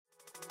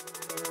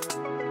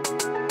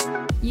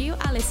You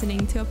are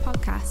listening to a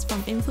podcast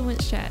from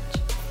Influence Church.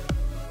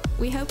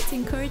 We hope it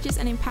encourages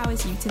and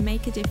empowers you to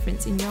make a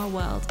difference in your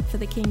world for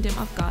the kingdom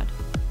of God.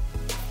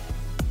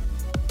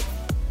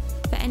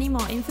 For any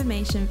more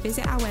information,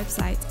 visit our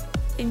website,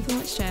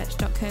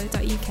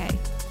 influencechurch.co.uk.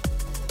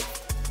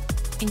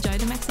 Enjoy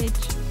the message.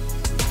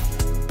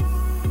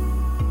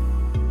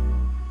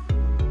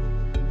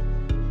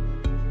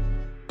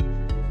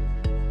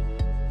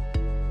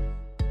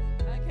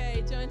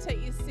 Okay, do you want to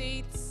take your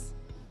seats?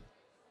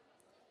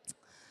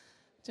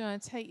 Do you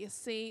want to take your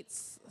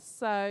seats?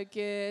 So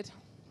good.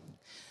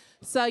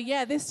 So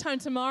yeah, this time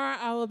tomorrow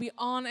I will be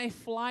on a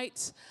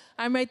flight.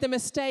 I made the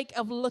mistake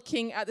of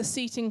looking at the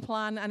seating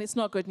plan, and it's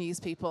not good news,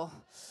 people.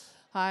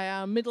 I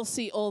am middle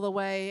seat all the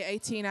way,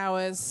 18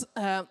 hours,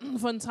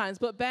 fun times.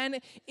 But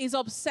Ben is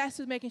obsessed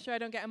with making sure I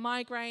don't get a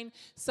migraine.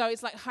 So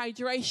it's like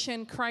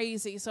hydration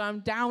crazy. So I'm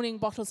downing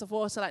bottles of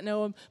water like no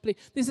one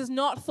believes. This is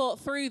not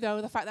thought through,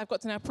 though, the fact that I've got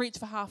to now preach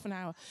for half an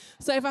hour.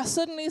 So if I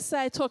suddenly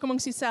say, talk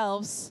amongst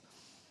yourselves,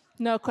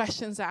 no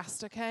questions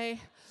asked,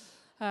 okay?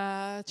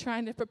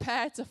 Trying to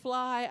prepare to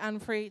fly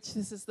and preach.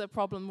 This is the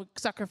problem with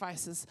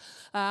sacrifices.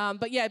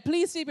 But yeah,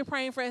 please do be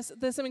praying for us.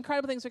 There's some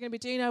incredible things we're going to be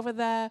doing over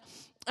there.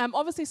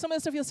 Obviously, some of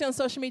the stuff you'll see on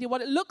social media,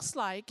 what it looks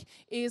like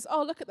is,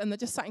 oh, look at them. They're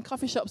just sat in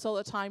coffee shops all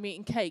the time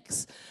eating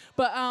cakes,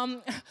 but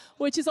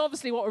which is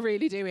obviously what we're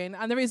really doing.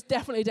 And there is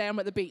definitely a day I'm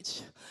at the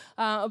beach.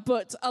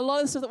 But a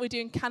lot of the stuff that we're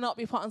doing cannot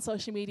be put on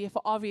social media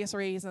for obvious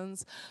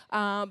reasons.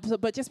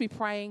 But just be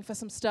praying for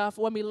some stuff.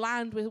 When we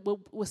land,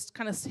 we're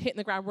kind of hitting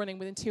the ground running.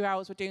 Within 2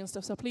 hours, we're doing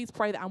stuff. So please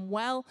pray that I'm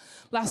well.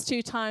 Last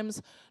 2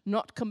 times,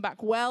 not come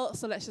back well.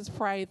 So let's just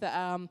pray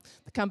that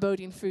the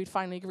Cambodian food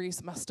finally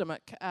agrees my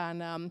stomach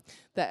and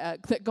that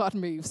God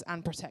moves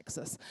and protects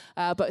us.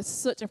 But it's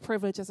such a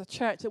privilege as a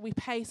church that we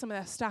pay some of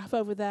their staff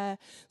over there.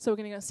 So we're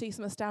going to go and see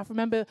some of the staff.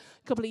 Remember, a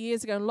couple of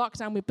years ago in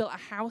lockdown, we built a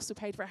house. We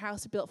paid for a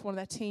house we built for one of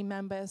their team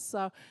members.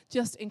 So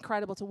just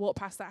incredible to walk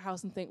past that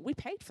house and think, we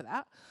paid for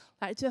that.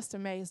 Like, just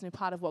amazing,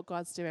 part of what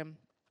God's doing.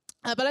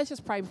 But let's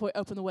just pray before we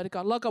open the Word of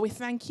God. Lord God, we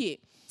thank you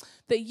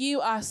that you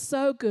are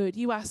so good.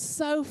 You are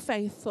so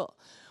faithful.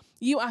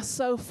 You are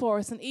so for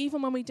us. And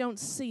even when we don't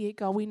see it,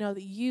 God, we know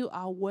that you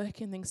are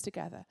working things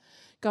together.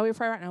 God, we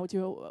pray right now, would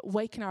you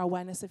awaken our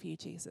awareness of you,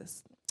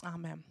 Jesus?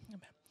 Amen.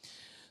 Amen.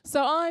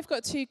 So I've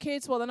got 2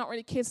 kids. Well, they're not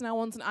really kids now.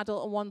 One's an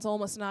adult and one's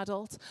almost an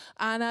adult.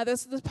 And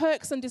there's the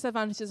perks and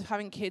disadvantages of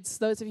having kids.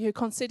 Those of you who are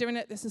considering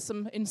it, this is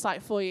some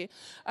insight for you.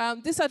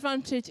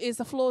 Disadvantage is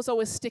the floor's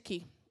always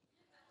sticky.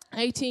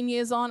 18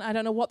 years on, I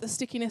don't know what the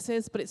stickiness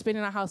is, but it's been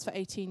in our house for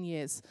 18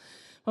 years.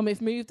 When we've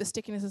moved, the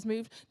stickiness has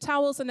moved.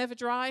 Towels are never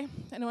dry.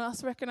 Anyone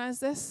else recognize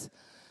this?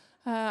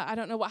 I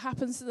don't know what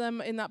happens to them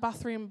in that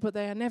bathroom, but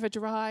they are never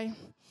dry.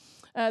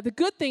 The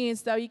good thing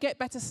is, though, you get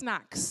better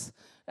snacks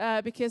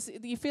because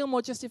you feel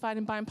more justified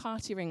in buying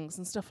party rings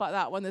and stuff like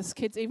that when there's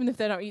kids, even if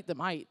they don't eat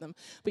them, I eat them,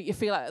 but you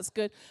feel like that's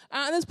good.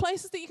 And there's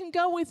places that you can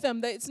go with them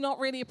that it's not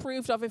really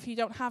approved of if you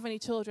don't have any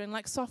children,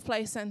 like soft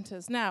play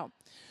centres. Now,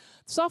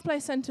 soft play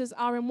centres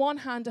are, in one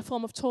hand, a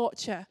form of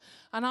torture.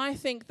 And I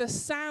think the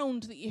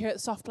sound that you hear at the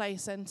soft play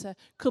centre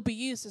could be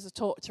used as a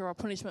torture or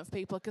punishment for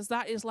people, because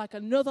that is like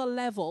another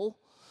level.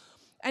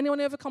 Anyone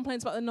who ever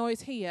complains about the noise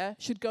here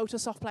should go to a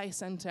soft play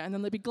centre, and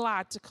then they'll be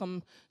glad to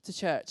come to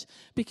church,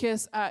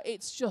 because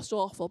it's just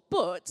awful.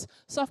 But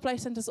soft play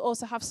centres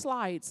also have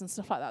slides and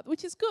stuff like that,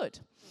 which is good.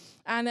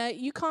 And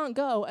you can't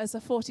go as a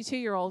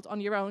 42-year-old on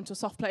your own to a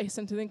soft play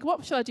centre and think,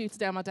 what should I do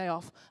today on my day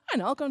off? I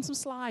know, I'll go on some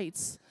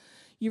slides.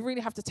 You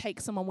really have to take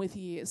someone with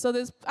you. So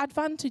there's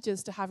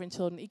advantages to having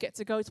children. You get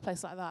to go to a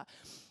place like that.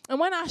 And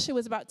when Asher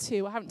was about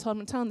 2, I haven't told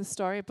him, I'm telling this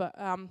story, but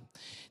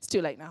it's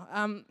too late now.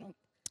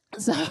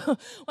 So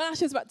when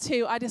Asher was about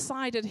 2, I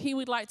decided he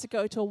would like to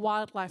go to a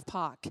wildlife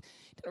park. He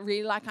didn't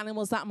really like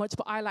animals that much,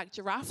 but I like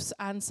giraffes.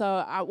 And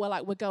so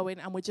we're going,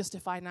 and we're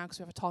justified now because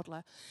we have a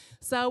toddler.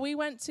 So we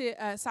went to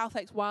South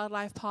Lakes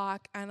Wildlife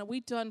Park, and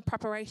we'd done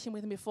preparation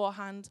with him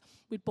beforehand.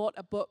 We'd bought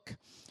a book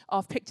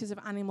of pictures of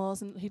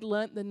animals, and he'd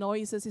learnt the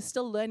noises. He's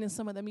still learning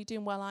some of them. You're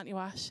doing well, aren't you,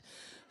 Ash?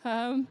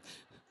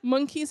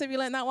 Monkeys, have you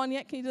learned that one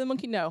yet? Can you do the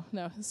monkey? No,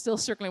 still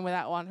struggling with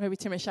that one. Maybe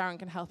Tim and Sharon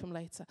can help him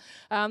later.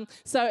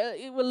 So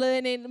we're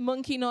learning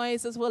monkey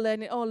noises. We're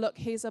learning, oh, look,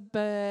 here's a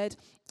bird.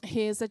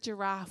 Here's a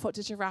giraffe. What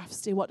do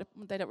giraffes do?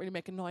 They don't really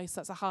make a noise.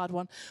 That's a hard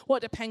one.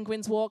 What do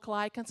penguins walk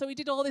like? And so we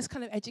did all this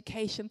kind of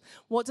education.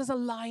 What does a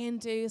lion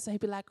do? So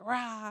he'd be like,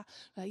 rah.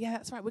 Yeah,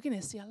 that's right. We're going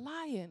to see a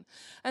lion.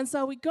 And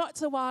so we got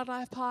to the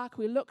wildlife park.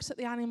 We looked at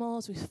the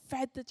animals. We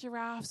fed the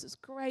giraffes. It was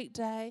a great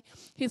day.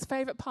 His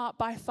favorite part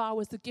by far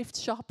was the gift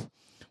shop,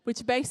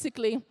 which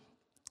basically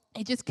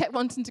he just kept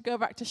wanting to go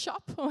back to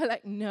shop. And we're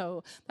like,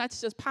 no,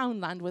 that's just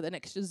Poundland with an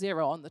extra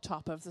 0 on the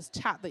top of this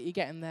chat that you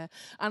get in there.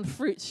 And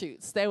fruit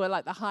shoots. They were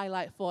like the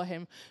highlight for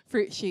him,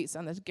 fruit shoots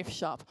and the gift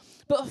shop.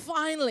 But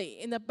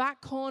finally, in the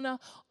back corner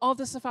of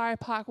the safari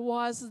park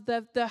was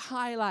the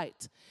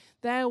highlight.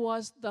 There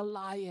was the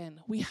lion.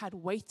 We had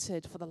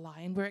waited for the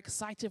lion. We were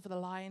excited for the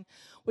lion.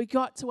 We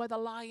got to where the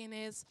lion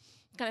is.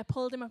 Kind of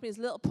pulled him up in his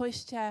little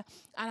pushchair.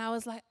 And I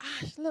was like,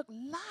 Ash, look,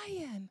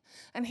 lion.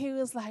 And he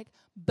was like,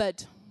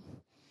 bud.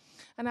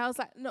 And I was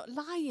like, no,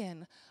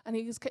 lion. And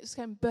he just kept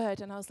saying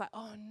bird. And I was like,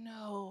 oh,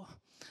 no,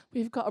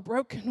 we've got a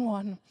broken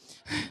one.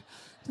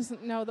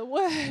 Doesn't know the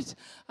word.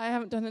 I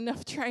haven't done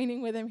enough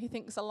training with him. He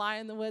thinks a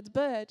lion, the word's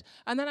bird.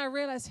 And then I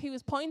realized he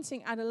was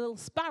pointing at a little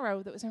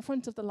sparrow that was in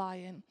front of the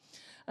lion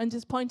and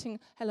just pointing,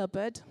 hello,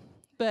 bird,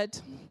 bird,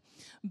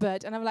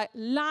 bird. And I'm like,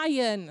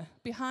 lion,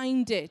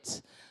 behind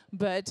it,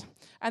 bird.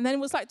 And then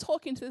was like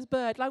talking to this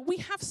bird, like, we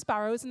have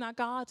sparrows in our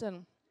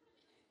garden.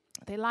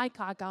 They like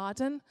our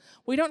garden.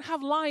 We don't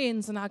have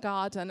lions in our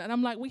garden. And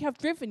I'm like, we have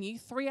driven you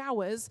 3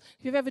 hours.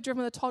 If you've ever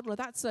driven a toddler,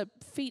 that's a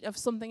feat of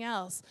something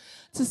else.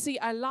 To see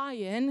a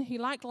lion, he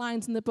liked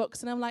lions in the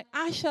books. And I'm like,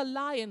 Asher,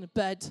 lion,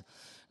 bud. And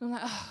I'm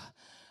like, oh.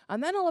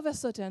 And then all of a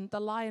sudden,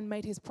 the lion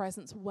made his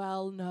presence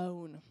well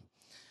known.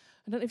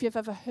 I don't know if you've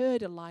ever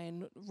heard a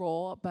lion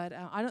roar, but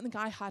I don't think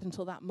I had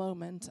until that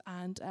moment.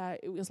 And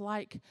it was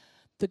like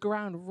the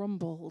ground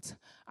rumbled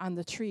and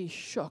the tree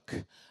shook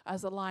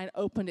as the lion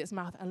opened its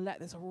mouth and let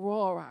this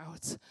roar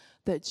out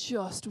that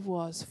just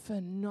was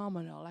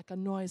phenomenal, like a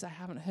noise I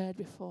haven't heard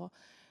before.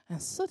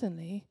 And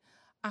suddenly,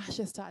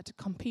 Asher started to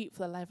compete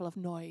for the level of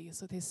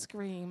noise with his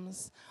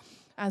screams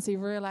as he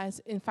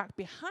realized, in fact,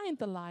 behind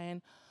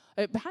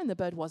the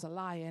bird was a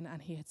lion,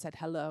 and he had said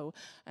hello.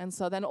 And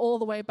so then all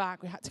the way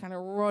back, we had to kind of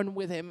run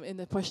with him in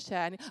the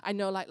pushchair. And I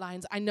know like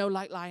lions, I know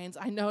like lions,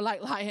 I know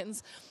like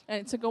lions.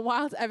 And it took a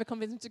while to ever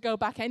convince him to go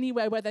back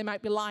anywhere where there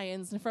might be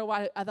lions. And for a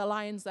while, are there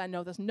lions there?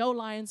 No, there's no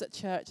lions at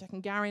church. I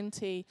can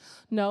guarantee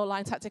no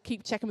lions. Had to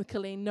keep checking with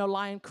Colleen. No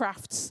lion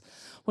crafts.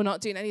 We're not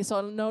doing any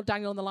sort of, no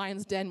Daniel in the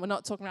lion's den. We're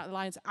not talking about the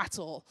lions at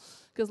all,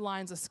 because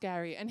lions are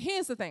scary. And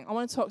here's the thing. I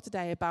want to talk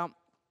today about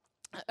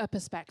a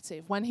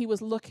perspective. When he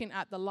was looking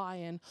at the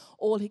lion,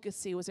 all he could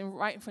see was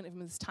right in front of him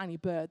this tiny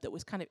bird that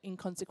was kind of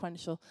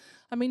inconsequential.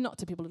 I mean, not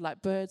to people who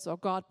like birds or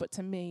God, but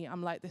to me,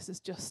 I'm like, this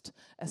is just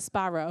a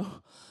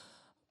sparrow.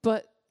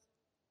 But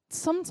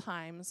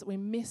sometimes we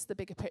miss the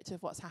bigger picture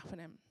of what's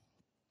happening.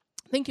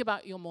 Think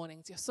about your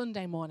mornings, your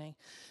Sunday morning.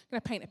 I'm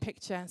going to paint a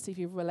picture and see if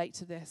you relate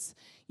to this.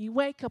 You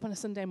wake up on a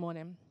Sunday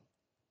morning,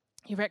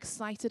 you're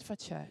excited for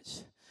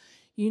church.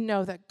 You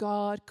know that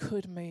God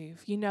could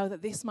move. You know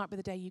that this might be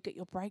the day you get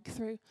your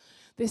breakthrough.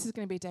 This is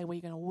going to be a day where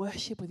you're going to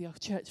worship with your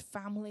church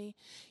family.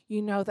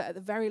 You know that at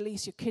the very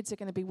least your kids are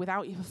going to be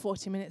without you for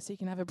 40 minutes so you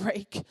can have a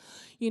break.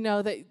 You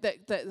know that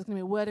there's going to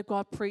be a word of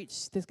God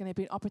preached. There's going to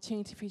be an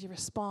opportunity for you to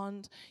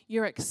respond.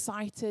 You're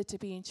excited to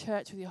be in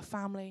church with your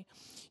family.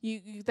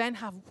 You then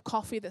have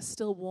coffee that's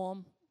still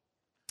warm.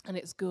 And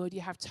it's good.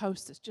 You have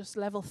toast that's just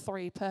level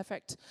 3,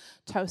 perfect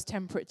toast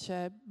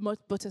temperature.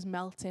 Butter's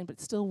melting, but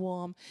it's still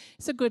warm.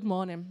 It's a good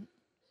morning.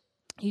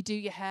 You do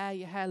your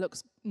hair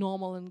looks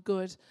normal and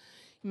good.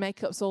 Your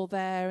makeup's all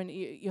there, and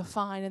you're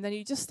fine. And then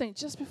you just think,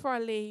 just before I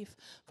leave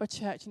for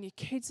church, and your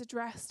kids are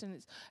dressed,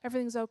 and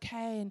everything's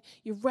okay, and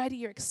you're ready,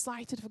 you're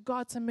excited for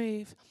God to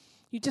move.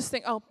 You just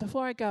think, oh,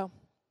 before I go,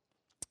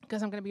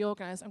 because I'm going to be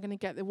organized, I'm going to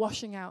get the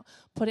washing out,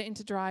 put it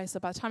into dry, so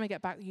by the time I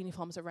get back, the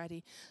uniforms are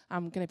ready.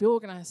 I'm going to be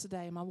organized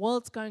today. My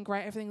world's going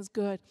great. Everything's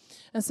good.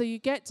 And so you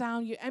get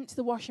down, you empty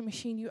the washing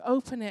machine, you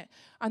open it,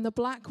 and the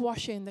black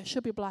washing that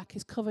should be black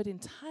is covered in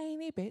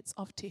tiny bits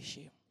of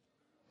tissue.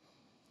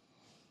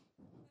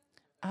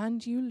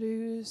 And you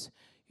lose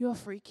your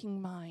freaking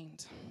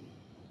mind.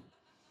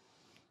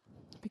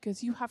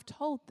 Because you have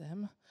told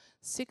them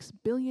 6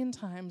 billion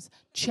times,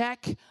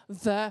 check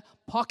the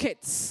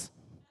pockets.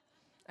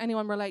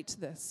 Anyone relate to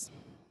this?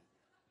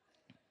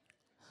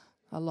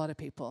 A lot of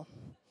people.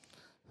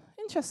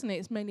 Interestingly,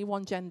 it's mainly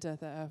one gender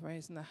that are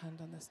raising their hand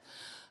on this.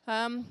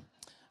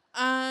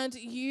 And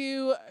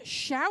you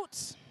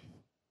shout.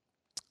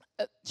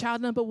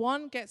 Child number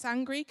 1 gets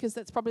angry because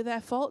that's probably their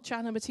fault.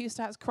 Child number 2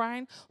 starts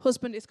crying.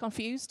 Husband is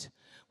confused.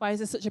 Why is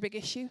this such a big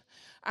issue?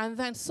 And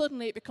then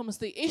suddenly it becomes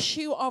the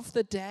issue of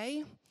the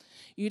day.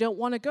 You don't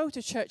want to go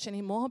to church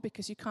anymore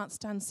because you can't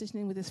stand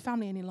sitting with his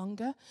family any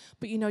longer.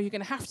 But you know you're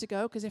going to have to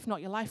go because if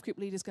not, your life group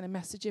leader is going to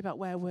message you about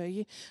where were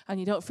you. And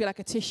you don't feel like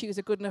a tissue is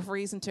a good enough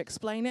reason to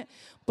explain it.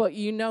 But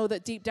you know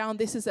that deep down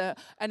this is an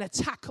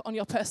attack on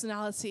your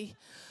personality.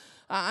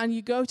 And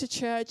you go to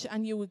church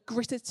and you with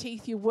gritted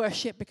teeth, you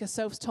worship because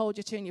Soph's told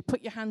you to. And you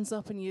put your hands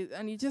up and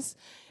you just,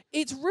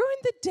 it's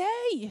ruined the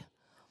day.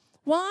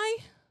 Why?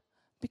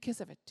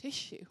 Because of a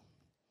tissue.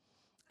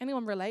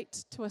 Anyone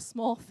relate to a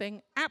small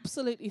thing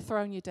absolutely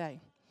thrown your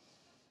day?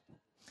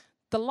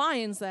 The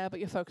lion's there, but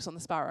you're focused on the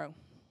sparrow.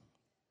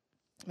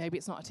 Maybe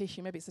it's not a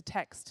tissue, maybe it's a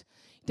text.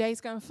 Day's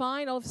going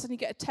fine, all of a sudden you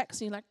get a text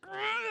and you're like,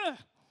 Grr!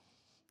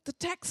 The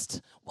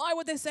text, why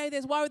would they say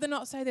this? Why would they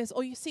not say this?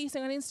 Or you see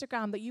something on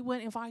Instagram that you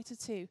weren't invited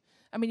to.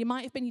 I mean, you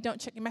might have been, you don't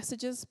check your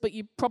messages, but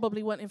you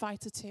probably weren't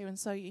invited to, and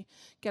so you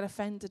get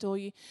offended. Or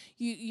you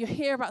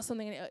hear about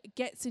something and it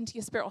gets into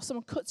your spirit, or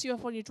someone cuts you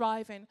off when you're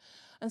driving,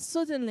 and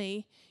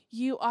suddenly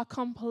you are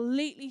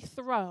completely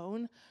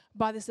thrown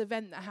by this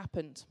event that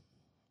happened.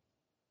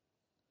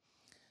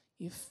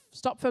 You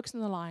stop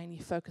focusing on the lion,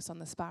 you focus on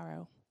the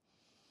sparrow.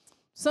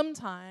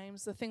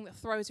 Sometimes the thing that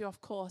throws you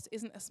off course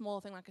isn't a small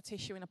thing like a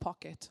tissue in a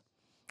pocket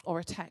or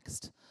a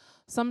text.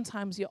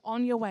 Sometimes you're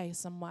on your way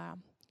somewhere.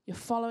 You're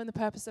following the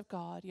purpose of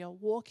God. You're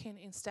walking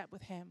in step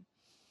with him.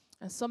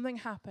 And something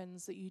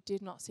happens that you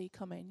did not see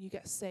coming. You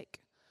get sick.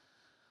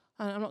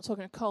 And I'm not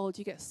talking a cold.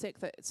 You get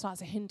sick that it starts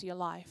to hinder your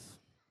life.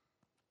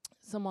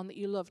 Someone that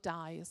you love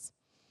dies.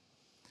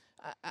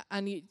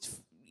 And you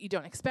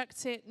don't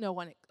expect it. No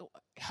one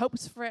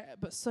hopes for it.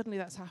 But suddenly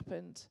that's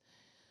happened.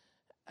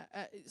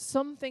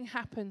 Something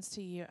happens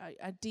to you.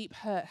 A deep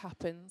hurt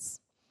happens.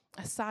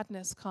 A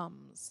sadness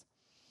comes.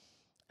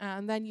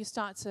 And then you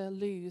start to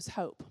lose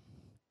hope.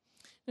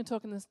 I'm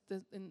talking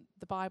in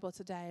the Bible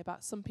today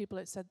about some people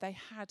that said they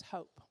had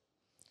hope.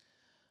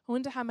 I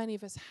wonder how many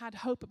of us had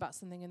hope about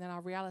something, and then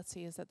our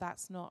reality is that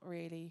that's not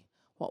really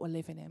what we're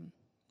living in.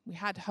 We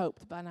had hope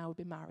that by now we'd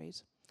be married.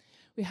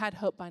 We had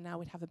hope by now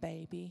we'd have a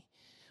baby.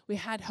 We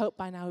had hope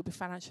by now we'd be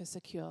financially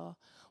secure.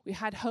 We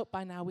had hope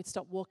by now we'd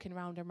stop walking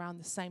around and around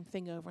the same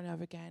thing over and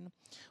over again.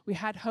 We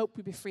had hope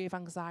we'd be free of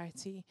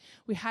anxiety.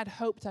 We had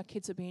hope that our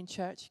kids would be in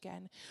church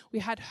again. We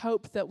had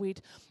hope that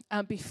we'd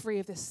be free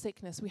of this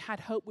sickness. We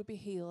had hope we'd be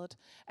healed.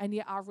 And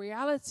yet our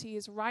reality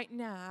is right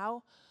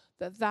now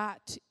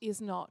that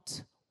is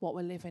not what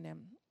we're living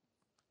in.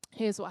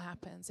 Here's what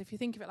happens. If you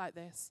think of it like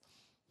this,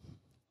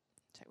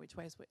 check which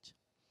way is which.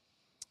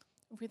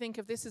 If we think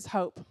of this as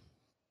hope,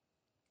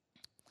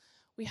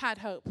 we had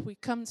hope.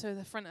 We'd come to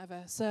the front of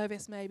a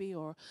service maybe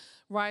or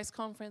Rise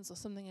conference or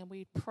something, and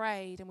we'd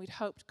prayed and we'd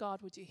hoped,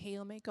 God, would you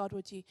heal me? God,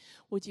 would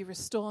you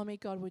restore me?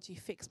 God, would you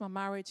fix my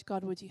marriage?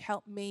 God, would you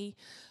help me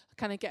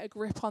kind of get a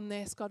grip on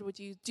this? God, would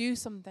you do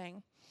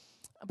something?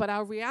 But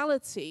our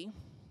reality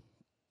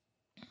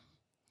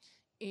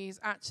is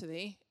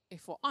actually,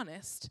 if we're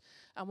honest,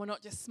 and we're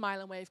not just smile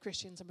and wave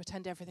Christians and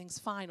pretend everything's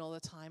fine all the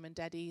time and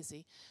dead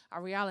easy,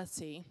 our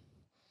reality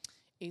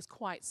is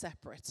quite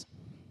separate.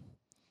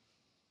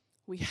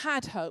 We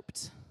had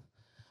hoped,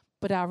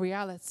 but our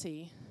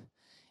reality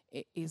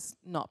is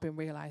not been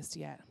realized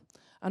yet.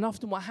 And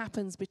often what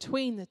happens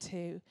between the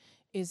two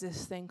is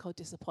this thing called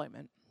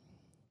disappointment.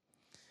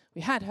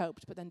 We had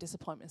hoped, but then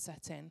disappointment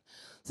set in.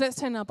 So let's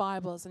turn our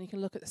Bibles, and you can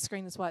look at the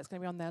screen as well. It's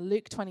going to be on there.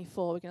 Luke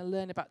 24, we're going to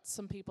learn about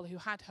some people who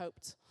had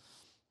hoped,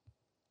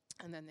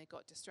 and then they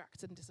got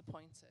distracted and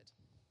disappointed.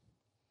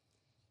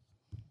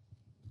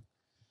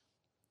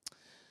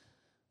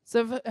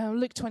 So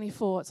Luke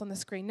 24, it's on the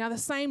screen. Now the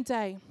same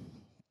day,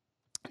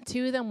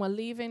 two of them were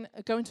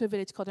going to a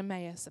village called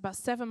Emmaus, about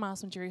 7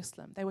 miles from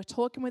Jerusalem. They were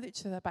talking with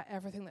each other about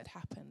everything that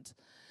happened.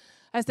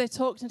 As they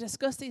talked and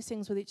discussed these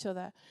things with each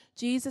other,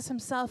 Jesus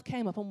himself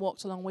came up and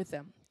walked along with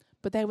them,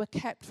 but they were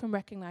kept from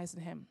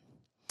recognizing him.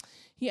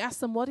 He asked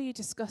them, "What are you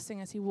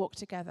discussing?" as he walked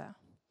together.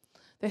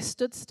 They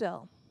stood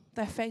still,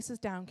 their faces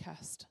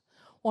downcast.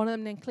 One of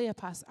them, named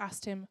Cleopas,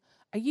 asked him,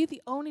 "Are you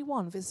the only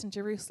one visiting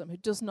Jerusalem who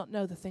does not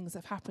know the things that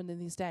have happened in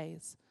these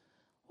days?"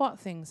 "What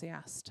things?" he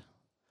asked.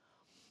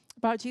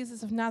 "About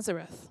Jesus of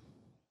Nazareth."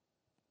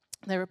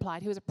 They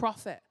replied, "He was a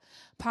prophet,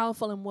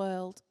 powerful in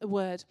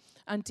word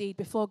and deed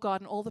before God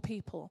and all the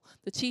people.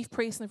 The chief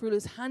priests and the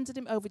rulers handed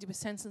him over to be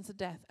sentenced to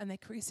death, and they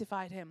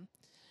crucified him.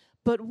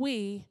 But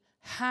we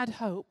had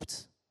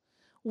hoped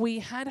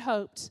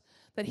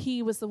that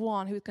he was the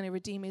one who was going to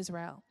redeem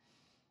Israel.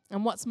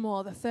 And what's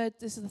more,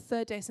 this is the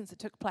third day since it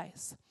took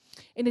place.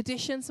 In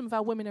addition, some of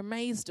our women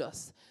amazed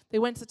us. They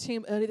went to the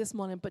tomb early this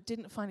morning but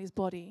didn't find his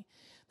body.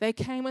 They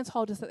came and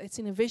told us that they'd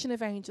seen a vision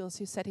of angels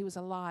who said he was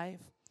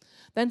alive.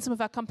 Then some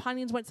of our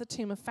companions went to the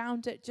tomb and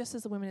found it just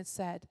as the women had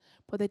said,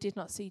 but they did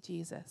not see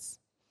Jesus."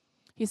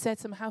 He said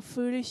to them, "How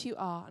foolish you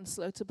are and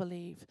slow to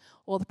believe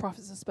all the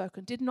prophets have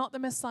spoken. Did not the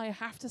Messiah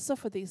have to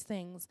suffer these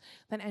things,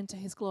 then enter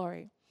his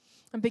glory?"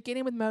 And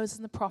beginning with Moses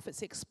and the prophets,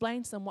 he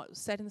explained to them what was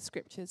said in the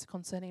scriptures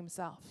concerning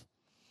himself.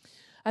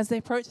 As they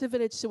approached the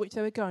village to which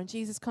they were going,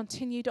 Jesus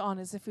continued on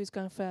as if he was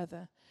going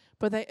further.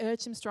 But they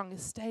urged him strongly,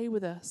 "Stay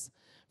with us,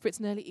 for it's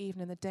nearly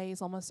evening, the day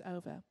is almost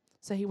over."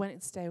 So he went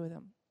and stayed with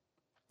them.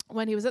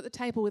 When he was at the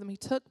table with them, he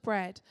took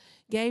bread,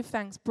 gave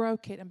thanks,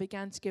 broke it, and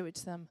began to give it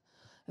to them.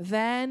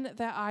 Then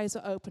their eyes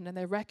were opened, and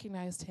they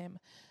recognized him,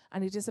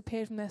 and he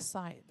disappeared from their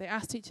sight. They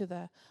asked each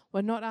other,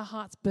 "Were not our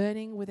hearts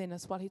burning within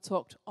us while he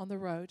talked on the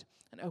road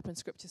and opened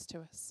scriptures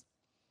to us?"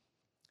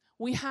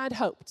 We had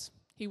hoped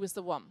he was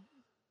the one.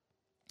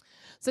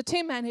 So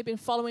two men who'd been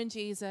following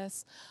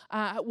Jesus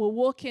were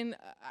walking,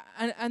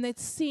 and they'd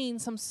seen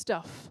some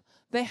stuff.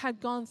 They had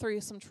gone through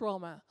some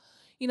trauma.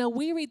 You know,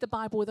 we read the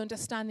Bible with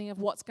understanding of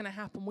what's going to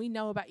happen. We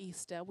know about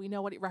Easter. We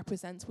know what it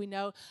represents. We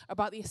know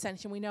about the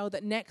ascension. We know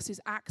that next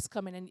is Acts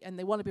coming, and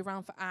they want to be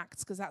around for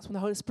Acts because that's when the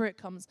Holy Spirit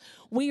comes.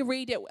 We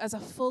read it as a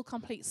full,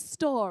 complete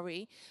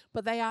story,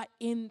 but they are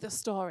in the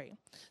story.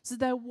 So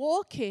they're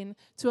walking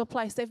to a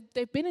place.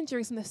 They've been in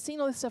Jerusalem. They've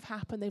seen all this stuff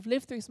happen. They've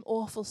lived through some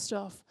awful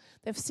stuff.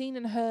 They've seen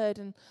and heard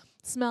and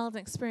smelled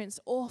and experienced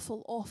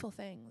awful, awful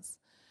things.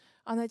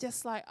 And they're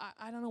just like,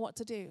 I don't know what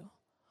to do.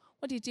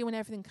 What do you do when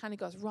everything kind of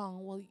goes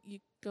wrong? Well, you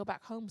go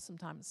back home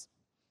sometimes.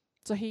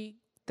 So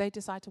they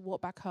decide to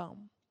walk back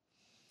home.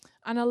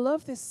 And I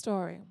love this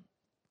story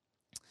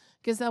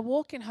because they're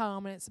walking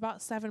home, and it's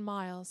about 7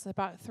 miles,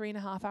 about a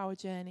 3.5-hour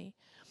journey.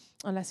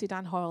 Unless you're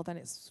Dan Hoyle, then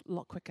it's a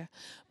lot quicker.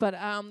 But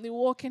they're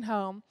walking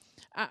home,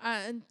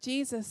 and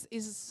Jesus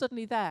is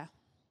suddenly there.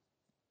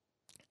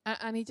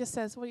 And he just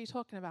says, what are you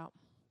talking about?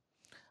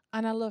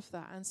 And I love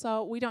that. And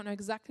so we don't know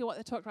exactly what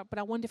they're talking about, but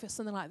I wonder if it's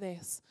something like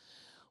this.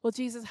 Well,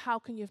 Jesus, how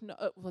can you have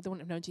well, they wouldn't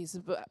have known Jesus,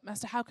 but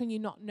Master, how can you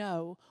not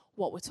know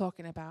what we're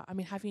talking about? I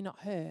mean, have you not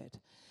heard?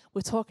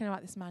 We're talking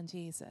about this man,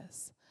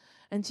 Jesus.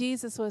 And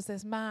Jesus was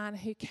this man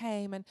who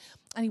came, and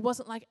he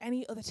wasn't like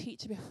any other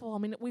teacher before. I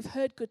mean, we've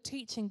heard good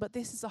teaching, but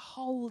this is a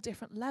whole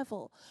different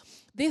level.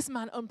 This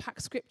man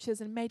unpacked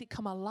scriptures and made it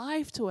come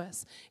alive to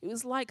us. It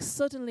was like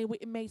suddenly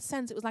it made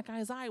sense. It was like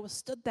Isaiah was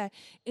stood there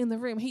in the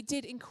room. He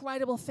did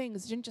incredible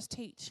things. He didn't just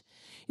teach.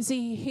 You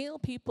see, he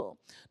healed people,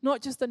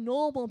 not just the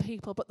normal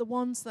people, but the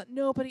ones that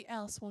nobody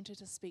else wanted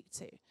to speak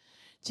to.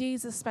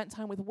 Jesus spent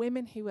time with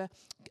women who were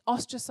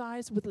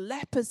ostracized, with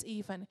lepers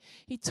even.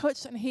 He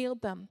touched and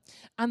healed them.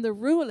 And the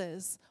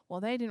rulers, well,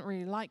 they didn't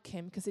really like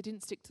him because he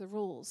didn't stick to the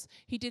rules.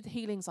 He did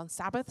healings on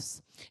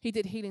Sabbaths. He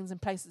did healings in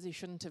places he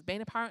shouldn't have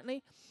been,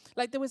 apparently.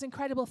 Like, there was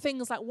incredible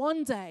things. Like,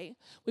 one day,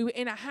 we were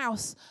in a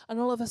house, and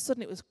all of a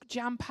sudden, it was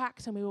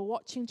jam-packed, and we were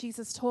watching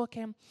Jesus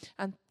talking,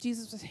 and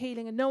Jesus was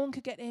healing, and no one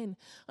could get in.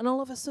 And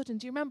all of a sudden,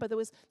 do you remember, there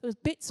was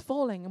bits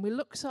falling, and we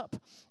looked up,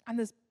 and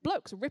there's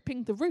blokes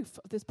ripping the roof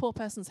of this poor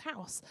person's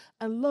house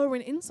and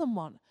lowering in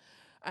someone.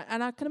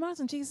 And I can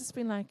imagine Jesus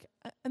being like,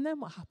 and then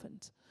what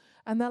happened?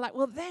 And they're like,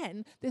 well,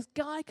 then this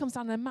guy comes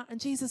down on a mat, and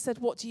Jesus said,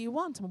 what do you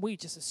want? And we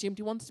just assumed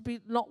he wanted to be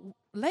not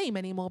lame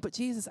anymore, but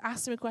Jesus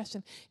asked him a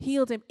question,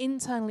 healed him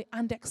internally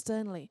and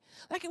externally.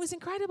 Like, it was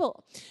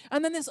incredible.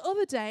 And then this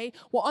other day,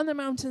 we're on the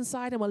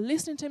mountainside, and we're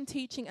listening to him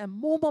teaching, and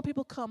more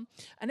people come,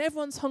 and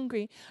everyone's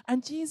hungry,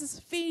 and Jesus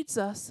feeds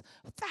us,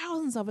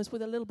 thousands of us,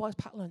 with a little boy's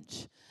packed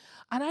lunch.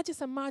 And I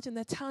just imagine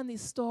they're telling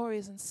these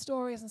stories and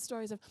stories and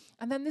stories of,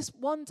 and then this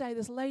one day,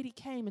 this lady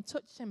came and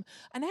touched him,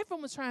 and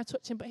everyone was trying to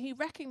touch him, but he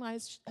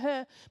recognized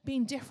her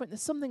being different. That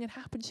something had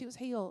happened. She was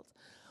healed.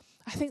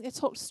 I think they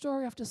talked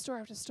story after story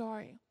after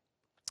story.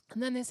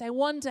 And then they say,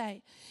 one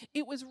day,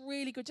 it was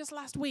really good. Just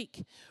last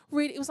week,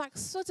 really, it was like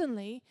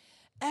suddenly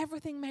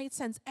everything made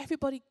sense.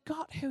 Everybody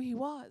got who he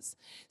was.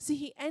 See,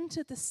 he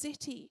entered the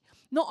city,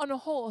 not on a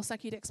horse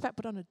like you'd expect,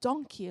 but on a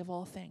donkey of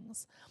all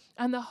things.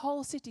 And the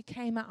whole city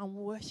came out and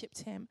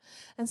worshipped him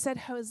and said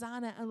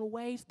Hosanna and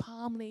waved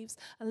palm leaves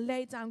and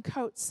laid down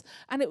coats.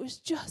 And it was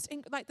just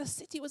like the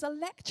city was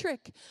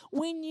electric.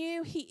 We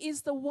knew he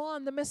is the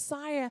one, the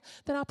Messiah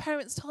that our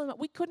parents told him about.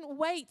 We couldn't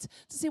wait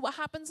to see what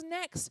happens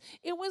next.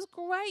 It was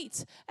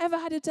great. Ever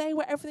had a day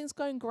where everything's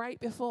going great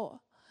before?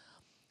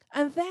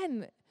 And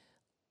then,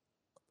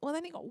 well,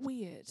 then it got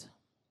weird.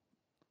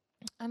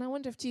 And I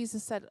wonder if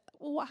Jesus said,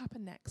 well, what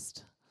happened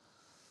next?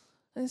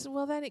 And he said,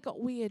 well, then it got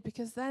weird,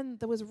 because then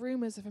there was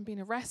rumors of him being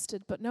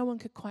arrested, but no one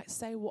could quite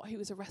say what he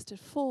was arrested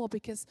for,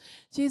 because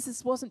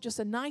Jesus wasn't just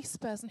a nice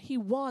person. He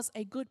was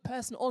a good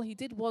person. All he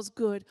did was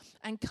good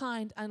and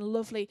kind and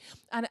lovely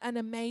and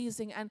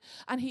amazing.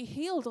 And he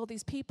healed all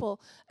these people,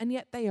 and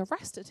yet they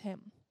arrested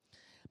him.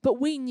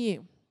 But we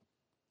knew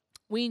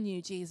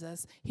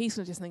Jesus, he's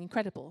going to do something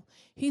incredible.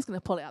 He's going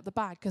to pull it out the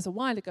bag, because a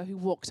while ago he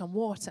walked on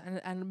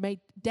water and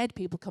made dead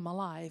people come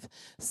alive.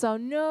 So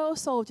no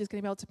soldier's going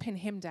to be able to pin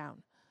him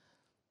down.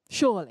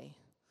 Surely.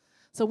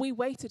 So we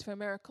waited for a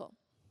miracle.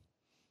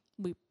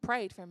 We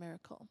prayed for a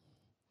miracle.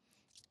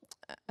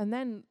 And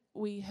then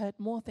we heard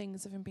more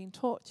things of him being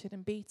tortured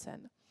and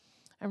beaten,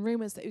 and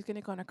rumors that he was going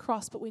to go on a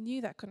cross, but we knew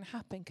that couldn't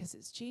happen because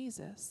it's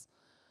Jesus.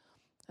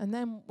 And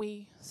then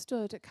we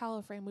stood at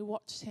Calvary and we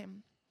watched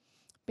him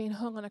being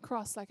hung on a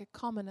cross like a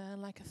commoner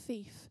and like a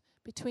thief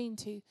between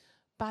two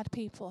bad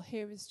people.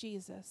 Here is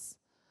Jesus.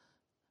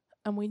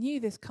 And we knew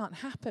this can't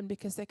happen,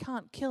 because they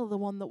can't kill the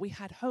one that we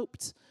had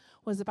hoped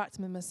was about to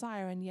be the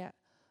Messiah, and yet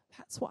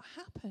that's what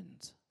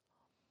happened.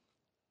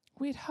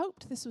 We had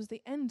hoped this was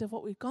the end of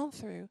what we'd gone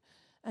through,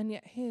 and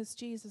yet here's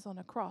Jesus on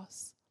a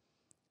cross.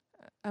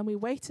 And we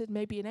waited,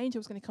 maybe an angel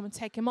was going to come and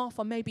take him off,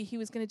 or maybe he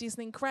was going to do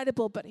something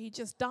incredible, but he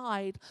just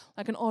died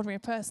like an ordinary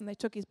person. They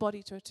took his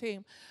body to a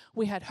tomb.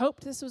 We had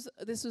hoped this was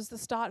the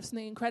start of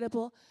something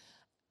incredible,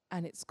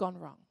 and it's gone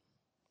wrong.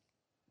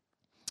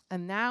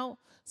 And now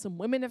some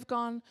women have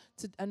gone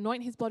to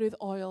anoint his body with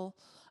oil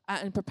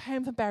and prepare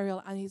him for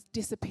burial, and he's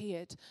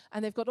disappeared.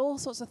 And they've got all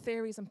sorts of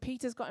theories, and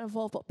Peter's got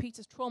involved, but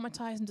Peter's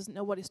traumatized and doesn't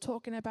know what he's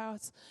talking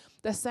about.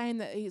 They're saying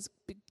that he's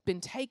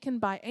been taken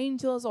by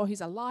angels, or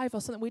he's alive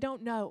or something. We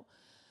don't know.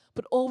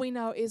 But all we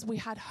know is we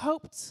had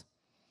hoped,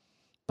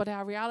 but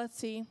our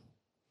reality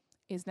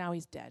is now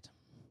he's dead.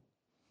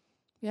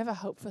 You ever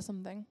hope for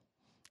something,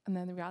 and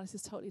then the reality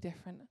is totally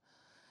different?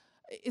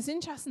 It's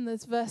interesting,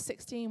 there's verse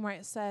 16 where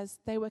it says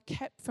they were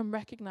kept from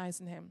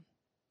recognizing him.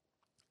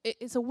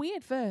 It's a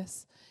weird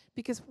verse,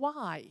 because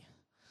why?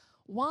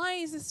 Why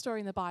is this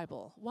story in the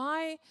Bible?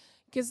 Why?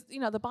 Because,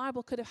 the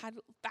Bible could have had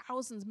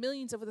thousands,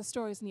 millions of other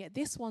stories, and yet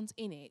this one's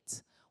in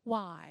it.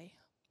 Why?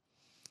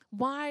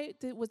 Why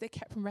was they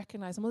kept from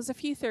recognizing him? Well, there's a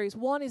few theories.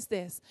 One is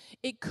this.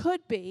 It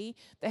could be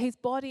that his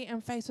body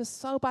and face was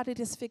so badly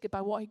disfigured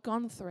by what he'd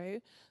gone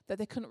through that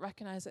they couldn't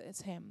recognize it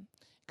as him.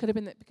 Could have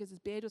been that because his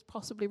beard was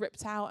possibly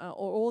ripped out,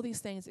 or all these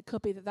things. It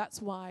could be that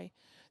that's why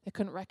they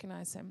couldn't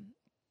recognize him.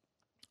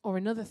 Or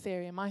another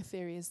theory, and my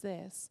theory is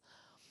this,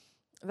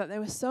 that they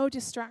were so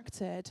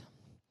distracted,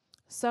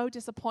 so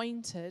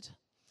disappointed,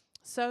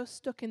 so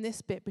stuck in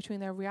this bit between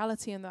their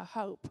reality and their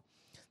hope,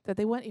 that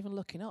they weren't even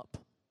looking up.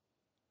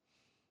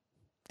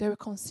 They were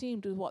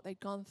consumed with what they'd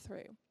gone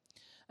through.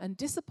 And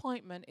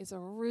disappointment is a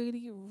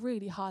really,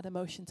 really hard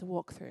emotion to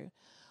walk through.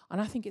 And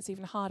I think it's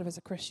even harder as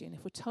a Christian,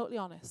 if we're totally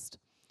honest.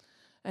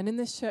 And in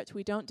this church,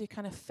 we don't do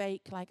kind of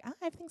fake, like,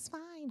 everything's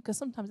fine, because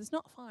sometimes it's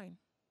not fine.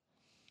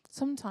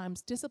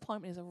 Sometimes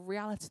disappointment is a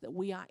reality that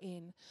we are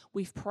in.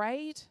 We've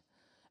prayed,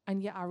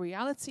 and yet our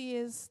reality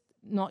is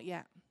not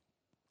yet.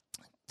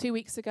 2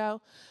 weeks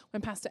ago,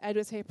 when Pastor Ed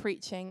was here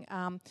preaching,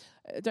 I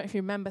don't know if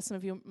you remember, some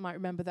of you might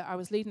remember that I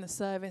was leading the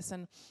service,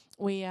 and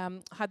we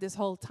had this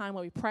whole time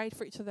where we prayed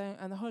for each other,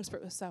 and the Holy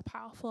Spirit was so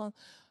powerful,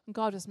 and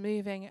God was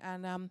moving,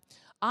 and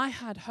I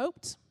had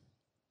hoped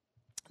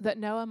that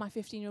Noah, my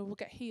 15-year-old, will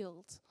get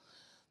healed.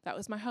 That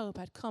was my hope.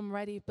 I'd come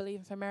ready,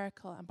 believing for a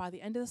miracle, and by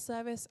the end of the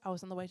service, I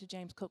was on the way to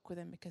James Cook with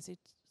him because he'd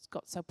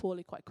got so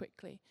poorly quite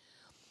quickly.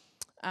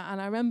 And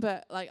I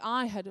remember,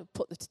 I had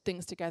put the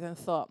things together and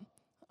thought,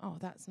 oh,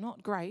 that's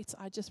not great.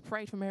 I just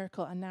prayed for a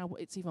miracle, and now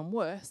it's even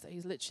worse that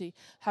he's literally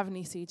having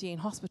ECG in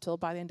hospital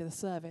by the end of the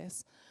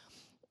service.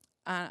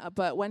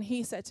 But when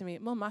he said to me,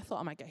 Mum, I thought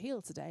I might get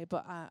healed today,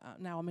 but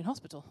now I'm in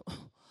hospital.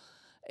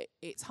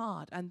 It's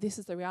hard, and this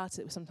is the reality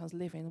that we sometimes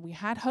live in. We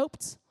had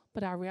hoped,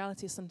 but our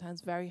reality is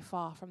sometimes very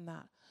far from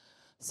that.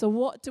 So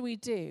what do we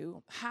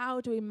do?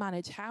 How do we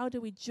manage? How do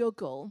we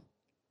juggle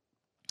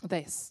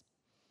this?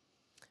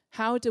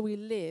 How do we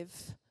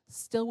live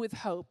still with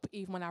hope,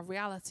 even when our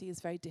reality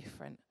is very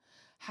different?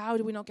 How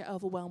do we not get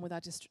overwhelmed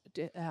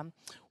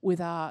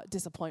with our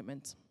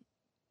disappointment?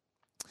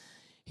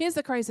 Here's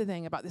the crazy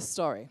thing about this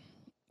story.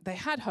 They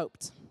had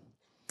hoped.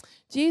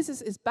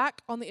 Jesus is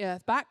back on the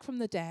earth, back from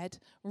the dead,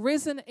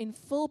 risen in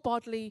full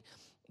bodily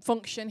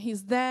function.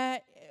 He's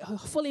there,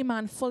 fully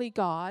man, fully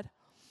God.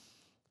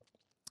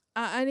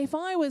 And if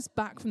I was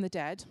back from the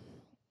dead,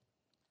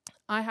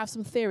 I have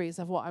some theories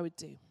of what I would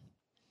do.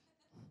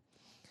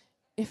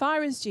 If I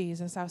was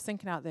Jesus, I was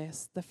thinking out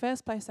this, the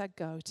first place I'd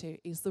go to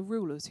is the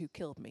rulers who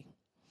killed me.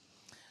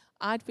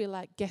 I'd be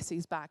like, guess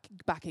who's back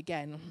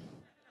again.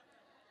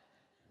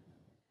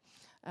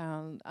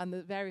 And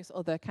the various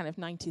other kind of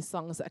 90s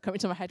songs that are coming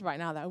to my head right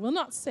now that I will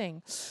not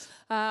sing.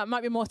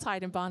 Might be more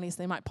tied in Barney's,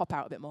 they might pop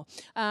out a bit more.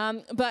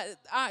 But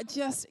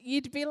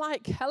you'd be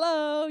like,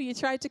 hello, you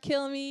tried to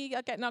kill me,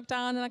 I get knocked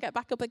down and I get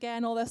back up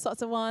again, all those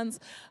sorts of ones,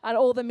 and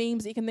all the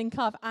memes that you can think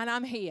of, and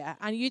I'm here.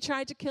 And you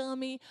tried to kill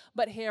me,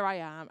 but here I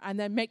am. And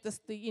then make this,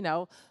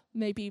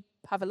 maybe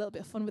have a little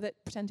bit of fun with it,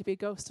 pretend to be a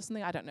ghost or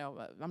something. I don't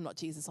know. I'm not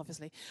Jesus,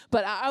 obviously.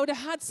 But I would have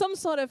had some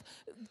sort of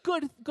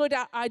good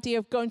idea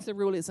of going to the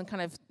rulers and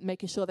kind of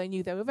making sure they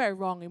knew they were very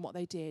wrong in what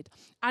they did.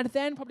 I'd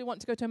then probably want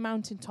to go to a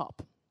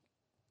mountaintop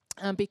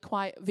and be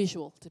quite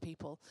visual to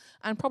people,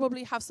 and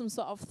probably have some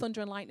sort of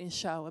thunder and lightning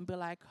show and be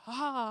like,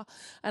 and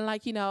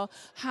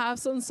have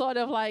some sort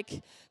of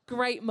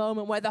great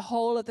moment where the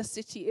whole of the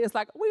city is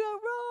like, we are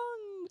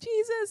wrong,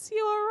 Jesus,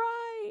 you are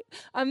right,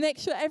 and make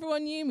sure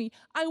everyone knew me.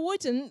 I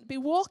wouldn't be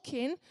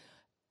walking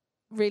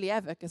really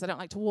ever, because I don't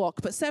like to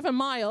walk, but 7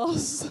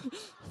 miles,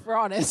 if we're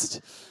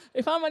honest.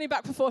 If I'm only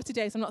back for 40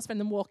 days, I'm not spending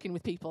them walking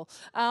with people.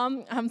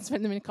 I'm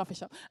spending them in a coffee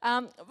shop.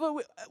 But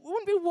we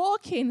wouldn't be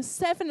walking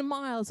 7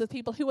 miles with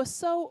people who are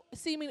so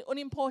seemingly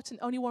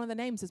unimportant, only one of the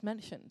names is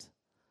mentioned.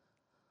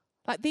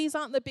 These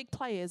aren't the big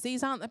players.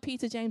 These aren't the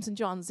Peter, James, and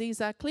Johns. These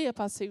are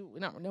Cleopas, who we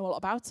don't know a lot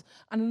about,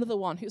 and another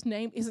one whose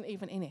name isn't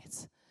even in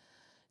it.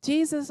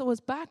 Jesus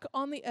was back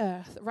on the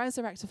earth,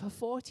 resurrected for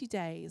 40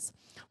 days,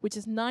 which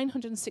is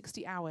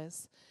 960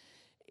 hours.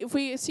 If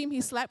we assume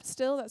he slept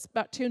still, that's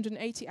about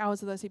 280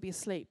 hours of those he'd be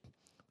asleep,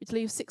 which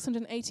leaves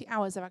 680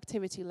 hours of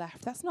activity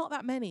left. That's not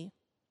that many.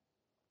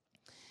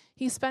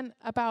 He spent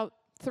about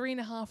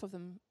 3.5 of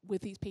them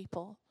with these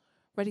people,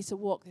 ready to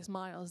walk these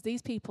miles.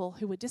 These people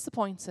who were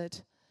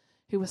disappointed,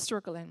 who were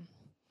struggling.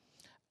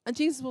 And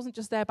Jesus wasn't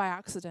just there by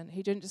accident.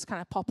 He didn't just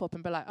kind of pop up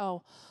and be like,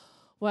 oh,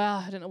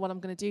 well, I don't know what I'm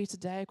going to do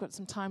today. I've got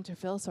some time to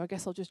fill, so I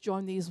guess I'll just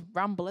join these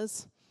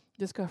ramblers,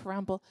 just go for a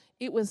ramble.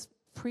 It was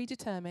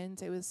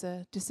predetermined. It was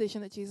a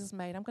decision that Jesus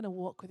made. I'm going to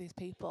walk with these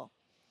people.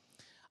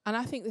 And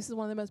I think this is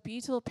one of the most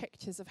beautiful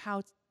pictures of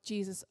how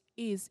Jesus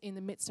is in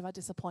the midst of our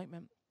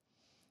disappointment.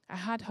 I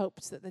had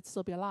hoped that they'd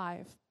still be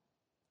alive.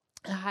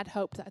 I had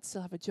hoped that I'd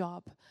still have a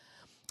job.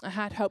 I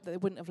had hoped that they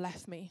wouldn't have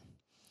left me.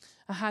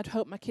 I had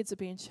hoped my kids would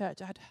be in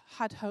church. I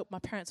had hoped my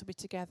parents would be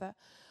together.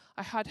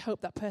 I had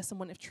hoped that person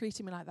wouldn't have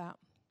treated me like that.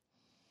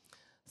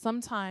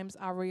 Sometimes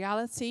our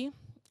reality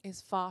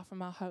is far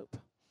from our hope.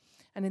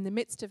 And in the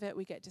midst of it,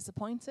 we get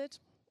disappointed,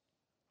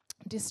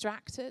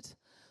 distracted,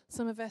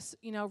 Some of us,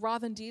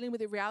 rather than dealing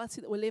with the reality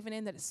that we're living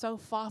in, that it's so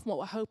far from what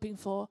we're hoping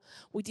for,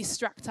 we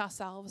distract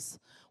ourselves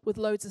with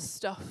loads of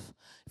stuff.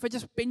 If I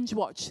just binge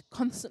watch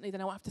constantly,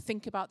 then I won't have to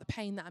think about the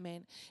pain that I'm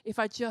in. If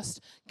I just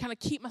kind of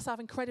keep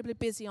myself incredibly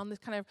busy on this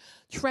kind of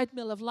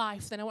treadmill of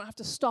life, then I won't have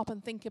to stop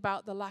and think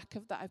about the lack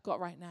of that I've got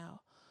right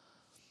now.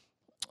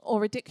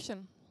 Or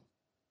addiction.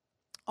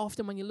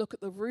 Often when you look at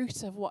the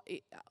root of what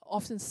it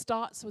often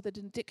starts with,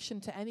 an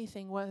addiction to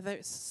anything, whether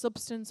it's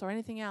substance or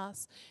anything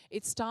else,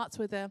 it starts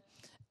with a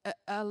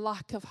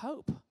lack of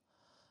hope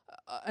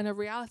and a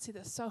reality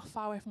that's so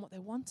far away from what they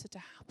wanted to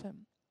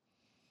happen.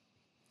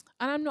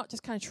 And I'm not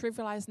just kind of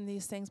trivializing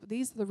these things, but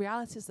these are the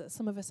realities that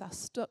some of us are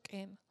stuck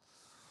in.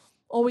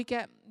 Or we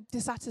get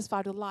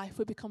dissatisfied with life.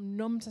 We become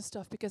numb to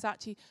stuff because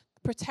actually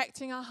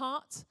protecting our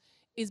heart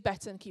is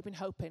better than keeping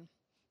hope in,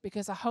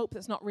 because a hope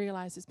that's not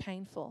realized is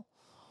painful.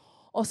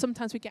 Or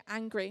sometimes we get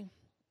angry.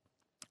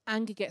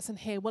 Anger gets in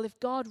here. Well, if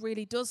God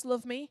really does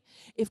love me,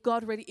 if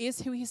God really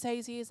is who he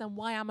says he is, then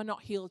why am I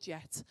not healed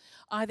yet?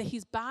 Either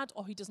he's bad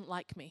or he doesn't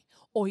like me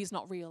or he's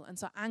not real. And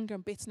so anger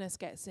and bitterness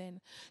gets in.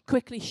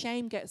 Quickly,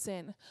 shame gets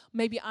in.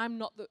 Maybe I'm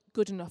not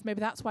good enough. Maybe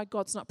that's why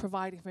God's not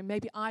providing for me.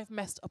 Maybe I've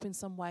messed up in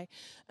some way.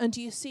 And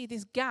do you see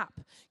this gap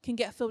can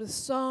get filled with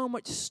so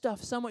much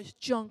stuff, so much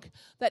junk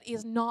that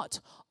is not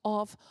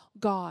of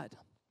God.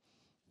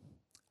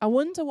 I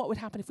wonder what would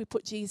happen if we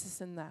put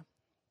Jesus in there.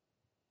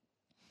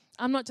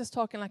 I'm not just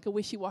talking like a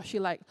wishy-washy,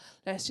 like,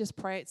 let's just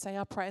pray, say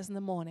our prayers in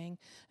the morning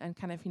and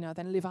kind of,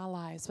 then live our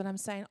lives. But I'm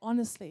saying,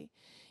 honestly,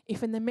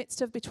 if in the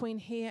midst of between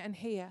here and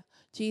here,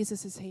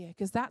 Jesus is here,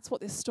 because that's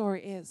what this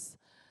story is,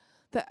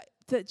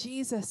 that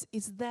Jesus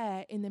is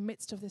there in the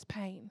midst of this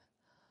pain.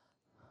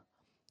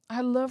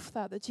 I love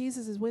that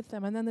Jesus is with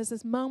them. And then there's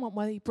this moment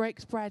where he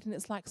breaks bread and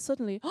it's like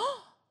suddenly,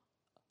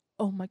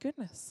 oh my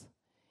goodness,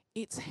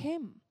 it's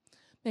him.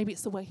 Maybe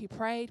it's the way he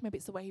prayed. Maybe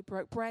it's the way he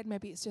broke bread.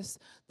 Maybe it's just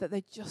that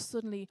they just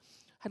suddenly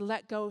had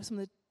let go of some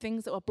of the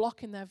things that were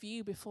blocking their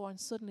view before, and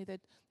suddenly they'd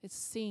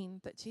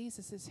seen that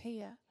Jesus is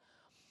here.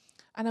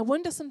 And I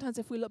wonder sometimes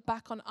if we look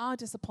back on our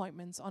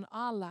disappointments, on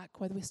our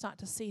lack, whether we start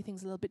to see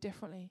things a little bit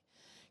differently.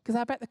 Because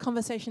I bet the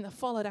conversation that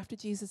followed after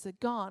Jesus had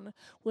gone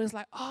was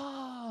like,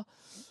 can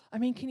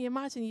you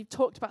imagine you've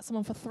talked about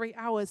someone for 3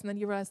 hours and then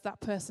you realize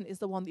that person is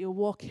the one that you're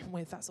walking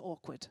with? That's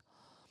awkward.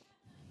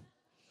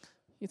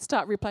 You'd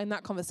start replaying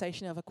that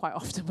conversation over quite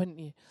often, wouldn't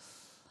you?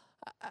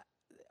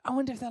 I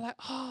wonder if they're like,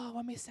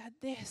 when we said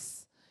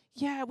this,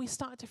 we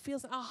started to feel,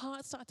 our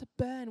hearts started to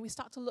burn. We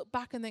start to look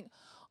back and think,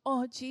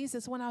 oh,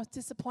 Jesus, when I was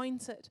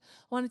disappointed,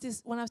 when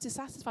I was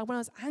dissatisfied, when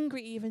I was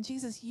angry even,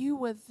 Jesus, you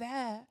were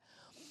there.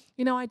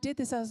 I did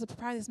this as I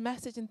prepared this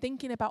message and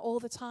thinking about all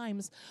the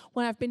times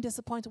when I've been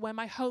disappointed, where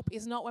my hope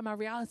is not where my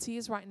reality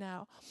is right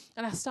now.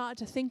 And I started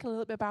to think a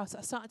little bit about it.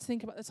 I started to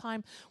think about the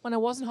time when I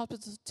was in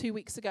hospital 2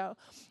 weeks ago.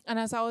 And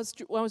as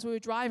we were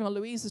driving, or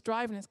Louise was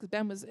driving us because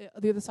Ben was at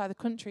the other side of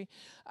the country,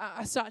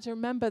 I started to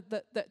remember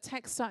that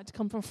texts started to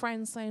come from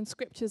friends saying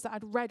scriptures that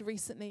I'd read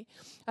recently.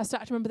 I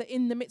started to remember that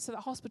in the midst of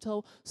the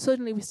hospital,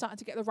 suddenly we started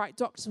to get the right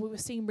doctors. We were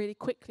seeing really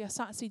quickly. I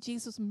started to see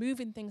Jesus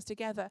moving things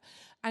together.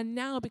 And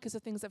now, because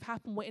of things that have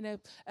happened, we're in a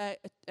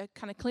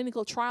kind of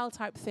clinical trial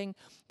type thing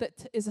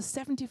that is a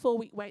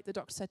 74-week wait, the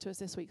doctor said to us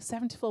this week.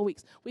 74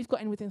 weeks. We've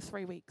got in within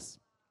 3 weeks.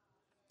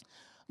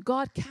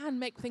 God can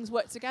make things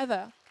work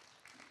together.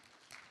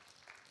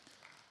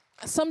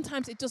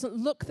 Sometimes it doesn't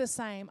look the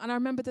same. And I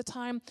remember the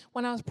time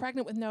when I was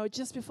pregnant with Noah,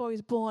 just before he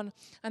was born,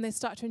 and they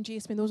started to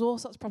induce me. There was all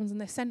sorts of problems, and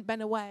they sent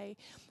Ben away.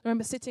 I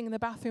remember sitting in the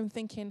bathroom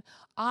thinking,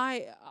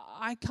 I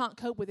can't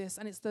cope with this.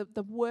 And it's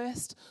the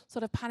worst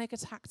sort of panic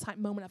attack type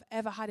moment I've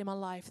ever had in my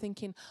life,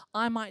 thinking,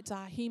 I might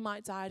die, he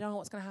might die, I don't know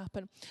what's going to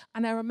happen.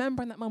 And I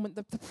remember in that moment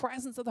the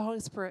presence of the Holy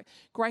Spirit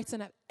greater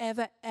than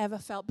I've ever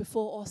felt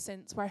before or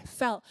since, where I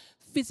felt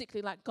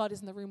physically like God is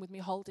in the room with me,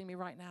 holding me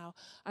right now.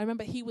 I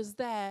remember he was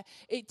there.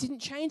 It didn't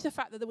change the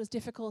fact that there was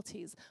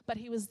difficulties, but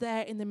he was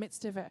there in the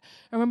midst of it.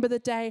 I remember the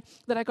day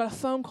that I got a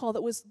phone call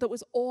that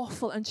was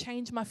awful and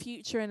changed my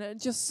future,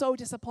 and just so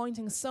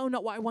disappointing, so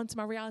not what I wanted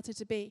my reality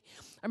to be.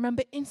 I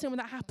remember instantly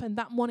when that happened,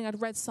 that morning I'd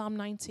read Psalm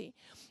 90.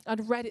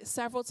 I'd read it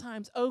several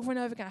times over and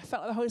over again. I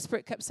felt like the Holy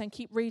Spirit kept saying,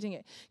 keep reading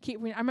it, keep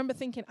reading it. I remember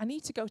thinking, I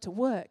need to go to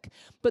work.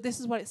 But this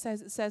is what it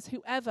says. It says,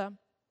 whoever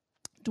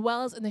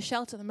dwells in the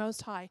shelter of the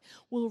Most High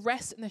will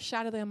rest in the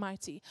shadow of the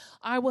Almighty.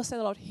 I will say,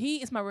 the Lord,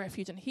 he is my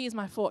refuge and he is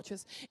my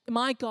fortress,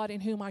 my God in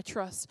whom I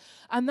trust.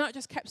 And that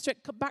just kept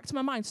back to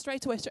my mind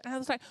straight away. And I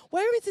was like,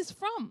 where is this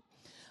from?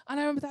 And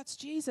I remember that's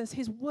Jesus.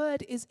 His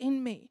word is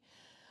in me.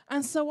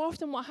 And so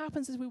often what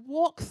happens is we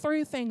walk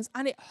through things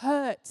and it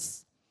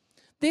hurts.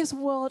 This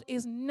world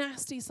is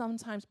nasty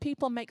sometimes.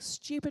 People make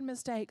stupid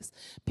mistakes.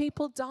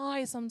 People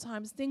die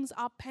sometimes. Things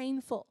are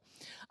painful.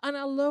 And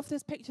I love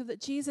this picture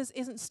that Jesus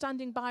isn't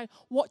standing by,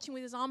 watching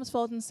with his arms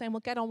folded and saying, well,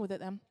 get on with it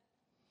then.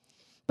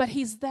 But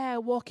he's there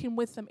walking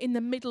with them, in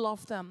the middle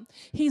of them.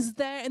 He's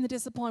there in the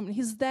disappointment.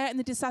 He's there in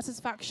the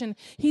dissatisfaction.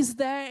 He's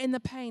there in the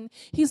pain.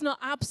 He's not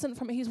absent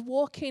from it. He's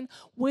walking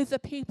with the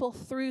people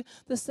through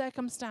the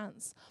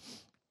circumstance.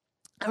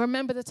 I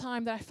remember the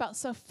time that I felt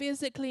so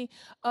physically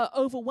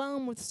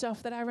overwhelmed with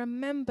stuff that I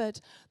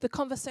remembered the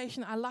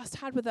conversation I last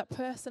had with that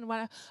person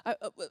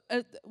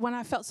when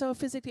I felt so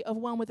physically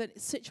overwhelmed with a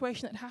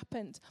situation that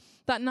happened.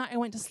 That night I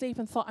went to sleep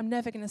and thought, I'm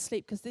never going to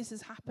sleep because this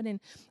is happening.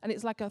 And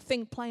it's like a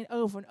thing playing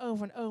over and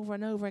over and over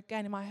and over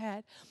again in my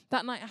head.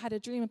 That night I had a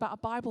dream about a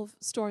Bible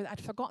story that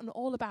I'd forgotten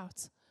all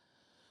about.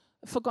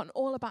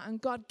 And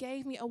God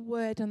gave me a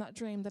word in that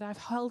dream that I've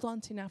held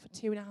on to now for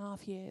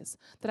 2.5 years,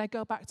 that I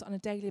go back to on a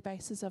daily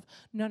basis of,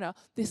 no,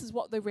 this is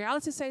what the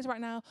reality says right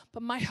now,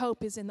 but my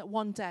hope is in that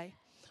one day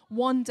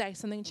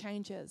something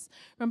changes.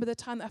 Remember the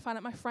time that I found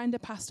out my friend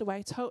had passed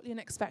away totally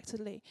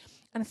unexpectedly,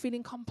 and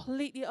feeling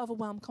completely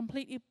overwhelmed,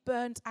 completely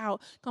burnt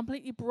out,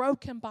 completely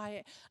broken by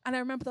it. And I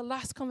remember the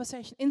last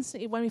conversation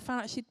instantly when we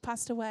found out she'd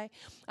passed away.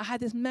 I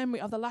had this memory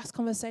of the last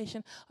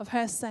conversation of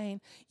her saying,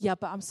 yeah,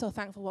 but I'm so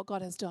thankful what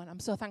God has done. I'm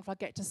so thankful I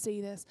get to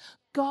see this.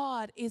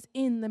 God is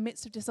in the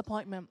midst of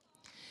disappointment.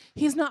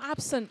 He's not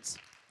absent.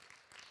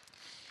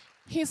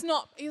 He's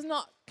not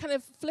kind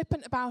of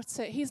flippant about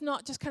it. He's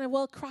not just kind of,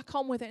 well, crack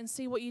on with it and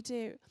see what you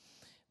do.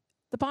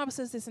 The Bible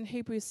says this in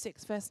Hebrews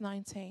 6, verse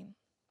 19.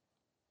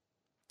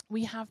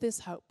 We have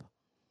this hope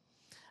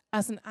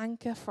as an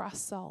anchor for our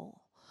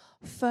soul,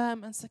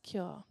 firm and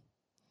secure.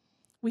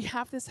 We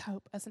have this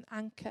hope as an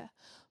anchor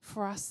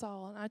for our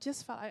soul. And I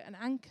just felt like an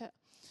anchor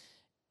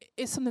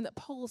is something that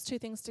pulls two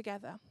things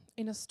together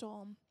in a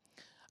storm.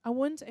 I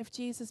wonder if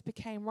Jesus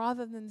became,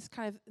 rather than this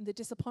kind of, the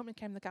disappointment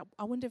came the gap,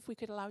 I wonder if we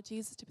could allow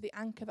Jesus to be the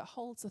anchor that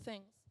holds the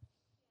things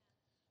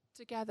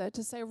together,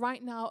 to say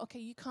right now, okay,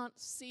 you can't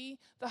see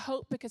the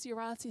hope because your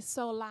reality is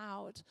so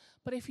loud,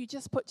 but if you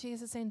just put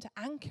Jesus in to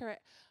anchor it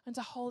and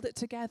to hold it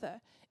together,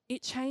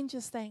 it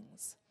changes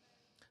things.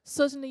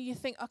 Suddenly you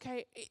think,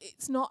 okay,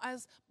 it's not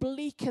as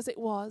bleak as it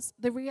was.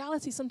 The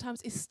reality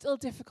sometimes is still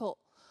difficult.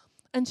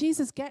 And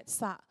Jesus gets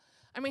that.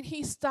 I mean,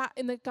 he sat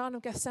in the Garden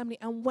of Gethsemane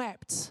and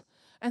wept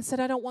and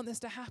said, I don't want this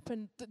to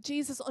happen. That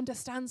Jesus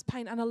understands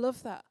pain, and I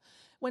love that.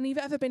 When you've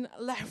ever been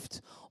left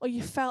or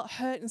you felt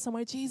hurt in some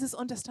way, Jesus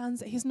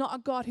understands it. He's not a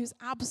God who's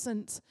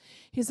absent.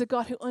 He's a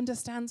God who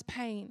understands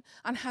pain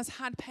and has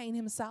had pain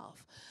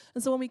himself.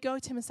 And so when we go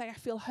to him and say, I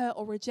feel hurt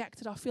or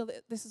rejected, I feel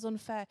that this is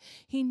unfair,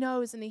 he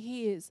knows and he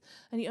hears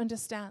and he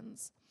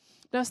understands.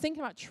 But I was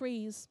thinking about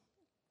trees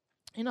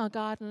in our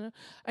garden.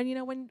 And you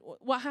know,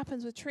 what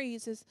happens with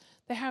trees is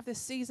they have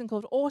this season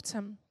called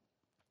autumn.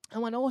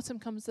 And when autumn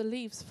comes, the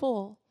leaves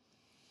fall.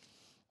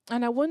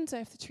 And I wonder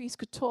if the trees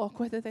could talk,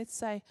 whether they'd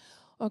say,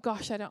 oh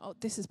gosh,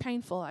 this is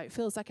painful. It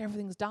feels like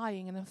everything's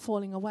dying and then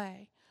falling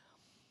away.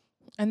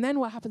 And then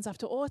what happens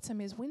after autumn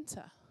is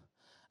winter.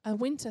 And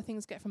winter,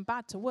 things get from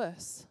bad to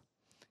worse.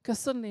 Because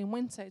suddenly in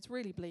winter, it's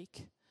really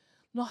bleak.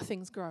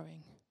 Nothing's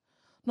growing.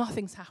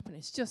 Nothing's happening.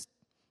 It's just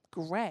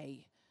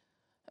grey.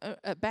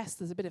 At best,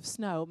 there's a bit of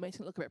snow. It makes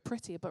it look a bit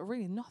prettier, but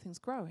really nothing's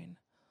growing.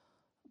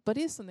 But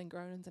is something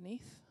growing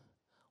underneath?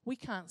 We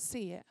can't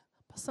see it,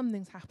 but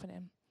something's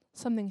happening.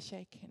 Something's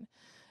shaking.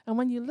 And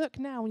when you look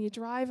now, when you're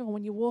driving or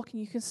when you're walking,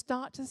 you can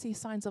start to see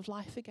signs of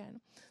life again.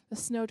 The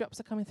snowdrops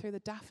are coming through. The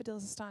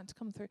daffodils are starting to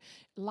come through.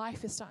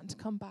 Life is starting to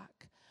come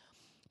back.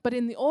 But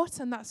in the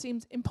autumn, that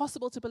seems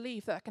impossible to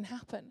believe that can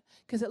happen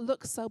because it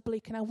looks so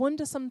bleak. And I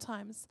wonder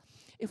sometimes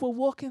if we're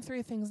walking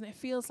through things and it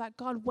feels like,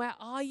 God, where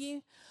are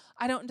you?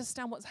 I don't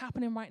understand what's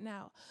happening right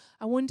now.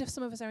 I wonder if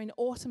some of us are in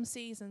autumn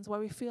seasons where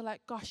we feel like,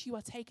 gosh, you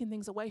are taking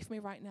things away from me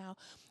right now.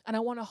 And I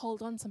want to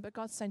hold on to them. But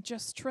God's saying,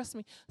 just trust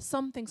me.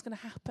 Something's going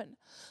to happen.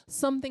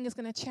 Something is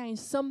going to change.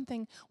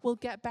 Something will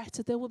get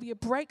better. There will be a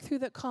breakthrough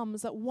that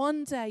comes that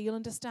one day you'll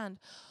understand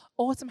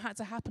autumn had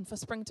to happen for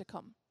spring to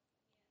come.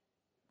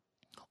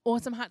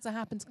 Autumn had to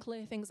happen to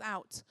clear things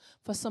out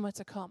for summer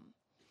to come.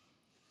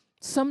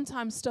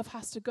 Sometimes stuff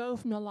has to go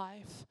from your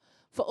life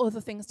for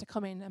other things to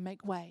come in and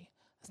make way,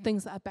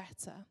 things that are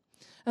better.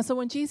 And so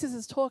when Jesus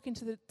is talking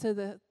to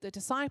the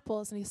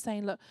disciples and he's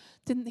saying, look,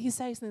 didn't he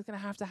say something's going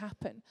to have to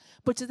happen?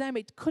 But to them,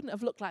 it couldn't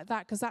have looked like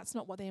that because that's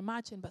not what they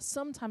imagined. But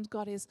sometimes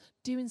God is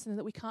doing something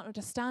that we can't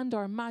understand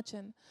or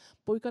imagine,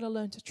 but we've got to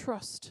learn to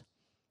trust.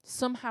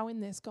 Somehow in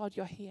this, God,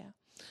 you're here.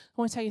 I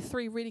want to tell you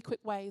 3 really quick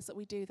ways that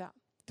we do that.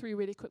 3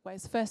 really quick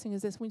ways. The first thing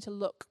is this: we need to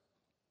look.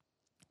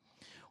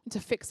 We need to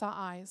fix our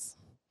eyes.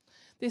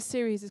 This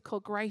series is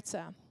called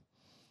Greater.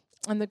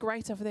 And the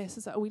greater for this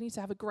is that we need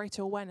to have a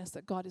greater awareness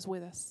that God is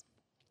with us.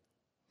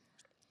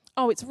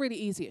 Oh, it's really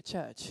easy at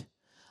church.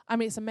 I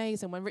mean, it's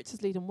amazing when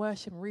Richard's leading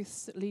worship and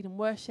Ruth's leading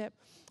worship.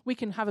 We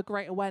can have a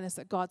great awareness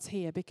that God's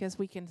here because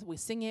we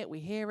sing it, we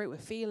hear it, we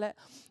feel it.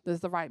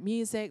 There's the right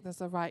music, there's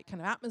the right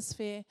kind of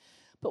atmosphere.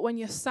 But when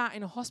you're sat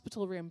in a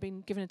hospital room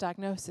being given a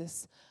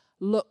diagnosis,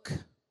 look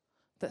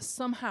that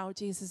somehow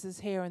Jesus is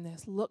here in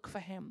this. Look for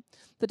him.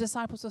 The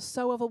disciples were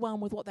so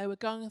overwhelmed with what they were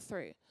going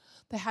through,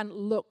 they hadn't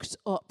looked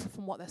up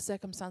from what their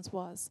circumstance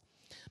was.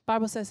 The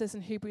Bible says this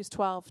in Hebrews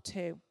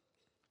 12:2.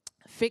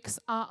 Fix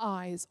our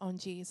eyes on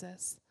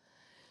Jesus,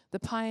 the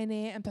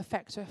pioneer and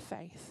perfecter of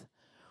faith.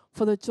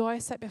 For the joy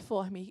set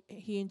before him,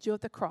 he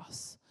endured the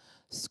cross,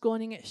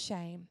 scorning its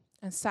shame,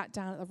 and sat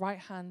down at the right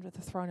hand of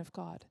the throne of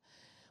God.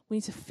 We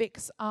need to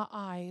fix our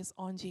eyes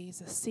on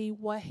Jesus, see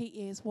where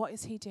he is, what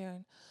is he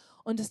doing,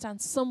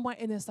 understand somewhere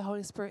in this the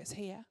Holy Spirit's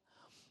here.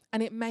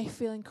 And it may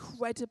feel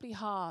incredibly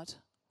hard.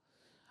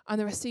 And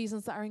there are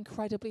seasons that are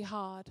incredibly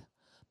hard.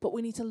 But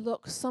we need to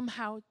look,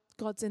 somehow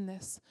God's in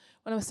this.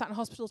 When I was sat in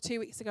hospital 2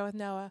 weeks ago with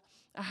Noah,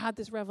 I had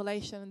this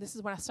revelation, and this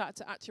is when I started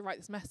to actually write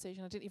this message,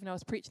 and I didn't even know I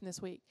was preaching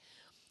this week.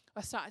 I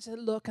started to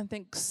look and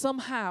think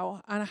somehow,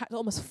 and I had to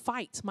almost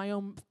fight my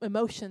own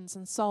emotions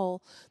and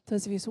soul.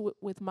 Those of you who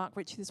with Mark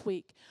Ritchie this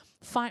week,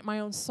 fight my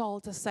own soul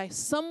to say,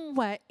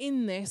 somewhere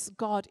in this,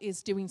 God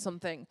is doing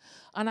something.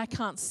 And I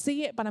can't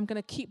see it, but I'm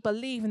going to keep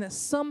believing that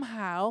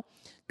somehow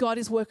God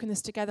is working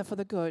this together for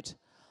the good.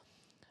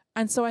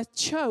 And so I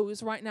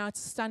chose right now to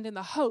stand in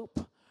the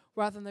hope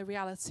rather than the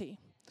reality.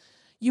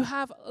 You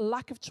have a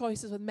lack of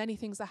choices with many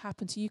things that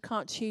happen to you. You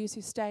can't choose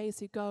who stays,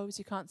 who goes.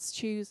 You can't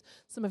choose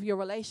some of your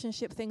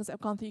relationship things that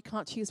have gone through. You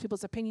can't choose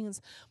people's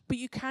opinions. But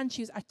you can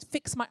choose. I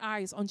fix my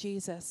eyes on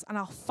Jesus, and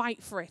I'll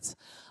fight for it.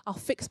 I'll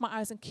fix my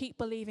eyes and keep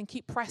believing,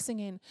 keep pressing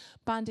in.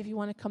 Band, if you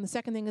want to come. The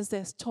second thing is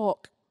this,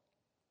 talk.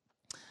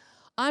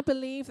 I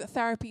believe that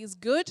therapy is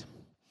good.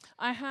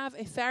 I have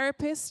a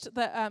therapist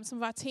that some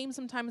of our team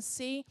sometimes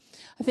see.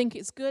 I think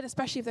it's good,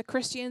 especially if they're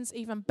Christians,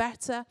 even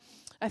better.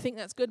 I think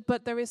that's good.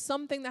 But there is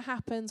something that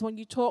happens when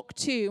you talk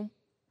to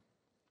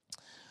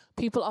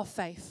people of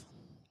faith.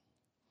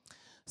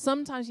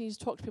 Sometimes you need to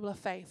talk to people of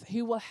faith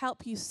who will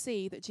help you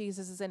see that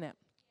Jesus is in it.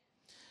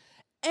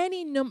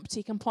 Any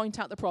numpty can point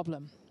out the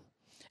problem.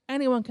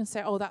 Anyone can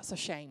say, oh, that's a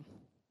shame.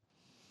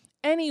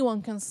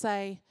 Anyone can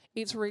say,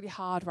 it's really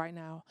hard right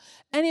now.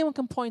 Anyone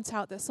can point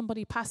out that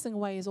somebody passing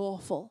away is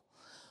awful.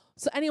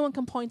 So anyone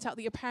can point out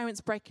that your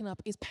parents breaking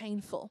up is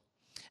painful.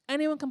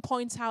 Anyone can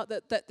point out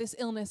that this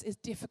illness is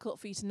difficult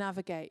for you to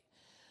navigate.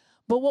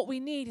 But what we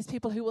need is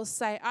people who will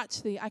say,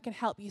 actually, I can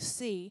help you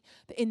see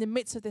that in the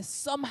midst of this,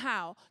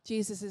 somehow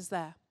Jesus is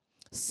there.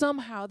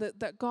 Somehow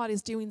that God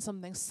is doing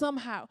something.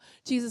 Somehow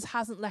Jesus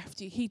hasn't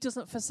left you. He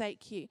doesn't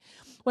forsake you.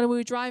 When we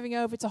were driving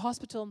over to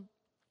hospital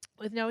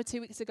with Noah 2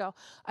 weeks ago,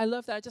 I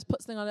love that I just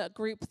put something on a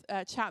group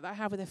chat that I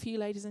have with a few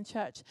ladies in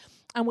church,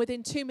 and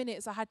within 2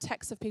 minutes I had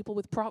texts of people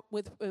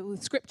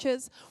with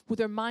scriptures, with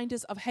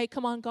reminders of, hey,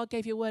 come on, God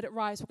gave you a word at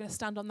Rise, we're going to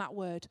stand on that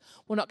word,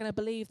 we're not going to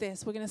believe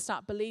this, we're going to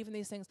start believing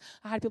these things.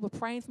 I had people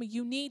praying for me.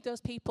 You need those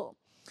people.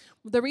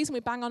 The reason we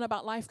bang on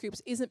about life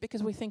groups isn't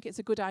because we think it's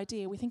a good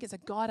idea, we think it's a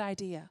God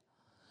idea.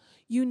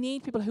 You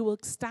need people who will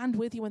stand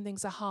with you when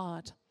things are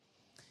hard.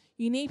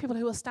 You need people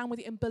who will stand with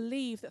you and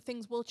believe that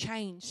things will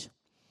change.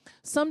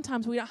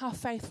 Sometimes we don't have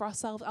faith for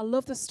ourselves. I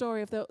love the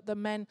story of the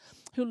men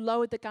who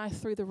lowered the guy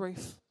through the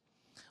roof.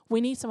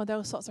 We need some of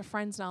those sorts of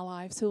friends in our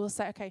lives who will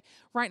say, okay,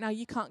 right now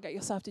you can't get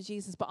yourself to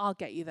Jesus, but I'll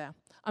get you there.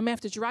 I may have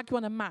to drag you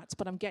on a mat,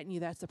 but I'm getting you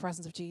there to the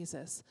presence of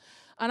Jesus.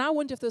 And I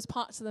wonder if there's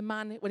parts of the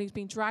man, when he's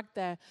being dragged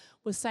there,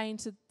 was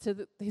saying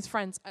to his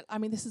friends, I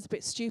mean, this is a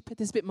bit stupid,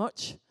 this is a bit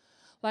much.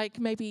 Like,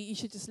 maybe you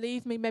should just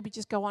leave me, maybe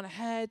just go on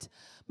ahead.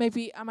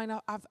 Maybe, I mean,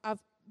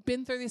 I've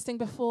been through this thing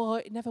before,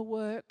 it never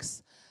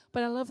works.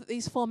 But I love that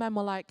these 4 men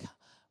were like,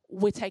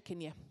 we're taking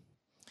you.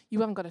 You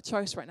haven't got a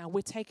choice right now.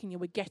 We're taking you.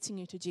 We're getting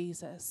you to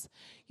Jesus.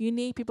 You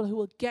need people who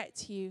will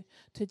get you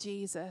to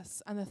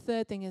Jesus. And the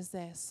third thing is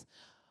this.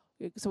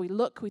 So we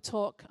look, we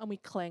talk, and we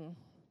cling.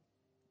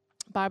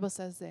 The Bible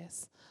says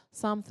this.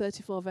 Psalm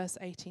 34, verse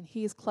 18.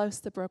 He is close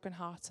to the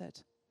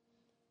brokenhearted.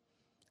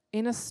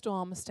 In a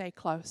storm, stay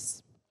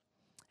close.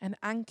 And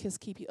anchors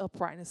keep you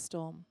upright in a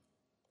storm.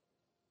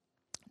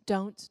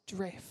 Don't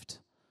drift.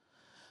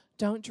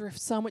 Don't drift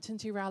so much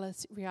into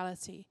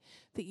reality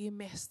that you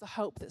miss the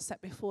hope that's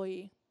set before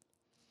you.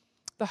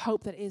 The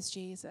hope that is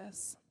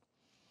Jesus.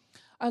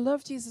 I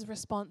love Jesus'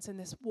 response in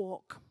this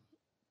walk.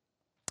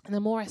 And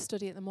the more I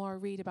study it, the more I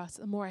read about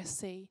it, the more I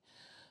see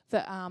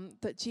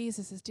that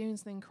Jesus is doing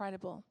something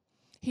incredible.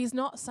 He's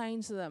not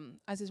saying to them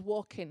as he's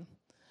walking,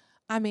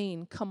 I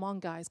mean, come on,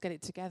 guys, get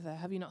it together.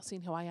 Have you not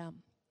seen who I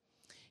am?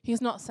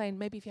 He's not saying,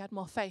 maybe if you had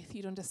more faith,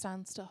 you'd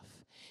understand stuff.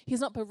 He's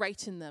not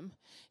berating them.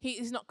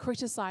 He's not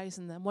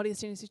criticizing them. What he's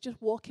doing is he's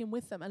just walking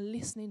with them and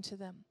listening to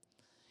them.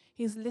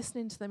 He's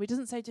listening to them. He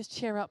doesn't say just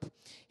cheer up.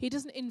 He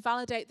doesn't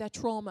invalidate their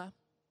trauma.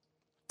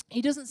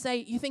 He doesn't say,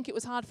 you think it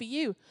was hard for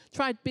you.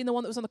 Try being the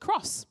one that was on the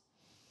cross.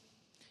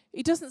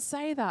 He doesn't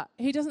say that.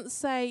 He doesn't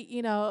say,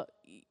 you know,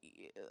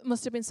 it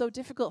must have been so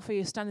difficult for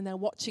you standing there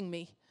watching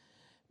me.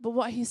 But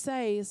what he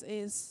says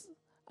is,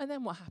 and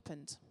then what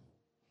happened?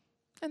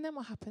 And then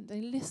what happened?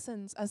 And he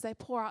listens as they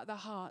pour out their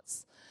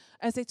hearts,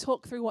 as they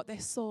talk through what they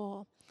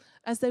saw,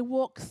 as they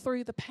walk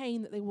through the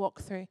pain that they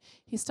walk through.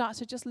 He starts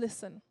to just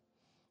listen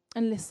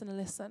and listen and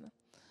listen.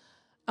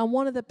 And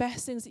one of the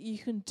best things that you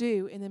can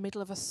do in the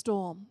middle of a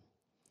storm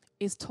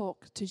is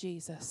talk to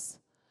Jesus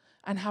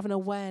and have an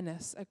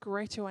awareness, a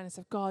greater awareness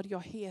of God,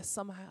 you're here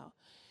somehow.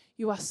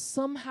 You are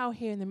somehow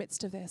here in the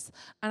midst of this.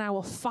 And I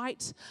will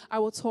fight. I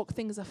will talk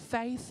things of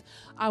faith.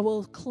 I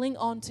will cling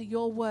on to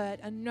your word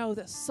and know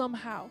that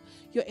somehow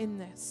you're in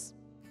this.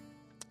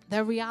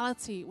 Their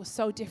reality was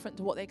so different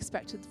to what they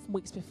expected from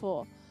weeks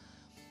before.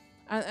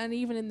 And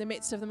even in the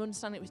midst of them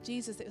understanding it was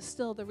Jesus, it was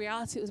still the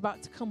reality that was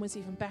about to come was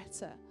even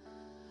better.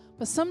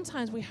 But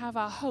sometimes we have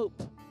our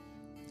hope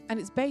and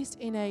it's based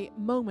in a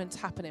moment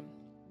happening.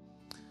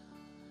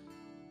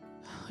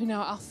 You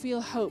know, I'll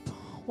feel hope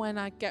when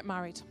I get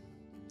married.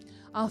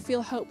 I'll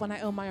feel hope when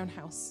I own my own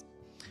house.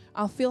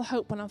 I'll feel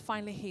hope when I'm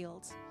finally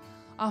healed.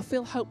 I'll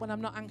feel hope when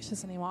I'm not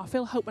anxious anymore. I'll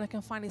feel hope when I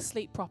can finally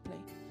sleep properly.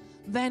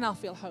 Then I'll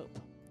feel hope.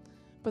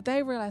 But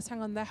they realized,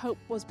 hang on, their hope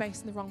was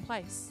based in the wrong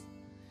place.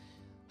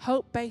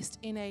 Hope based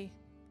in a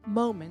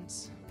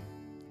moment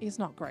is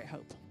not great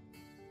hope.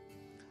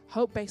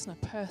 Hope based on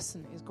a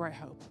person is great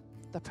hope.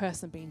 The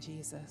person being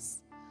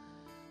Jesus.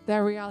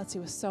 Their reality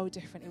was so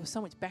different. It was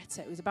so much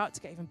better. It was about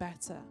to get even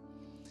better.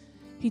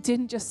 He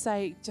didn't just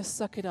say, just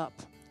suck it up.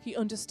 He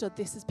understood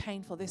this is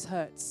painful, this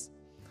hurts.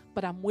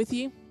 But I'm with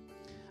you,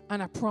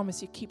 and I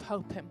promise you, keep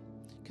hoping,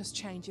 because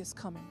change is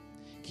coming.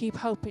 Keep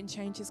hoping,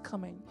 change is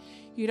coming.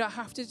 You don't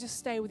have to just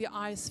stay with your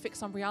eyes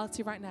fixed on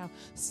reality right now.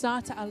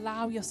 Start to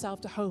allow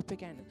yourself to hope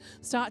again.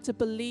 Start to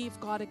believe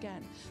God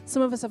again.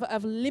 Some of us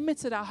have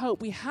limited our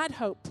hope. We had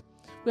hope.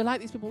 We're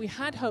like these people. We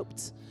had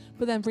hoped,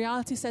 but then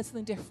reality said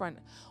something different.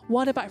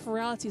 What about if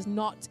reality is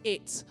not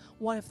it?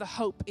 What if the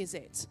hope is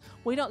it?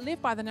 We don't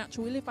live by the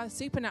natural. We live by the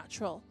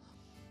supernatural.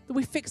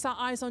 We fix our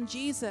eyes on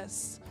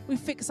Jesus. We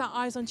fix our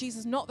eyes on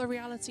Jesus, not the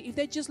reality. If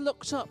they just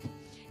looked up,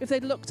 if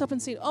they'd looked up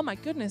and seen, oh my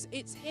goodness,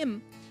 it's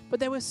him. But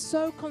they were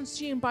so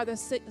consumed by their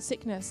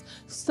sickness,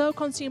 so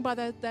consumed by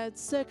their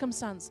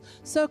circumstance,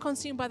 so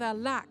consumed by their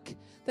lack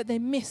that they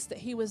missed that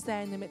he was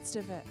there in the midst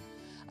of it.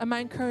 And my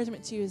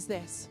encouragement to you is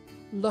this: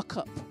 look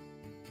up.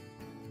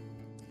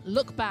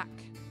 Look back.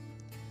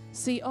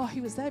 See, oh,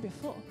 he was there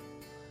before.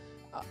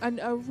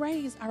 And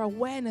raise our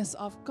awareness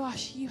of,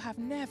 gosh, you have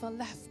never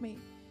left me.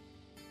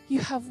 You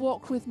have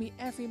walked with me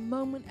every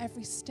moment,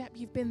 every step.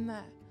 You've been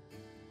there.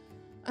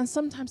 And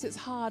sometimes it's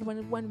hard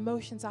when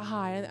emotions are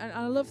high. And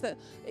I love that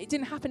it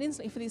didn't happen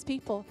instantly for these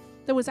people.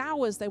 There was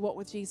hours they walked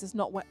with Jesus,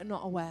 not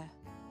aware.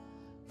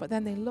 But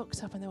then they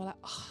looked up and they were like,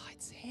 oh,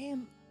 it's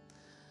him.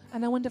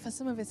 And I wonder for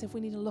some of us if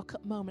we need a look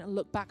up moment, a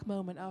look back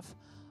moment of,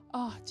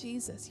 oh,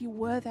 Jesus, you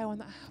were there when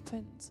that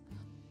happened.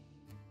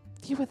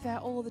 You were there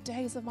all the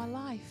days of my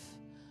life.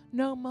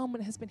 No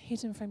moment has been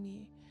hidden from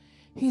you.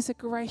 He's a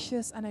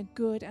gracious and a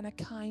good and a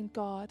kind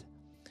God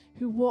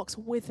who walks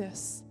with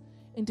us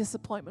in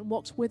disappointment,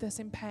 walks with us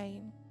in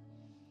pain.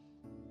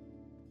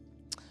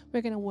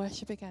 We're going to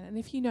worship again. And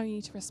if you know you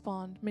need to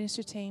respond,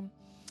 ministry team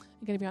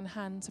are going to be on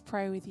hand to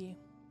pray with you.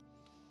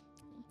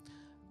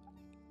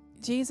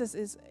 Jesus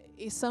is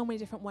so many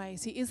different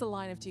ways. He is the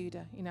Lion of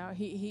Judah. You know,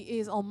 he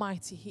is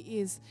almighty. He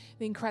is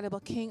the incredible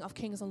King of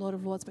kings and Lord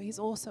of lords. But he's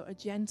also a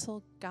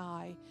gentle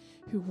guy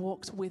who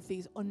walked with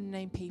these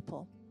unnamed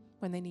people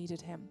when they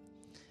needed him.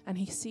 And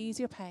he sees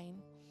your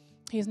pain.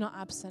 He is not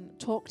absent.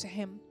 Talk to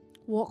him.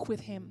 Walk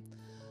with him.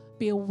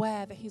 Be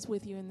aware that he's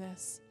with you in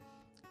this.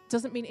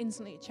 Doesn't mean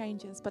instantly it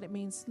changes, but it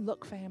means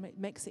look for him. It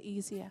makes it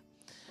easier.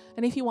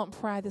 And if you want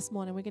prayer this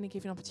morning, we're going to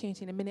give you an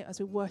opportunity in a minute as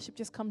we worship.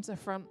 Just come to the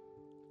front.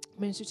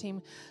 Ministry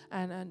team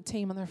and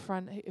team on the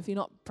front. If you're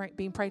not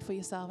being prayed for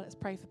yourself, let's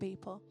pray for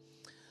people.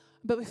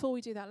 But before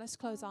we do that, let's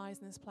close our eyes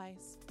in this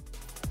place.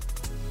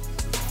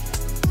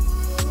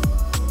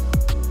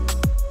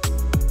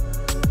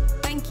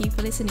 Thank you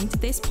for listening to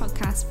this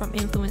podcast from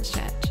Influence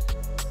Church.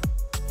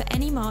 For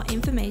any more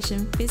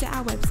information, visit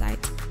our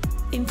website,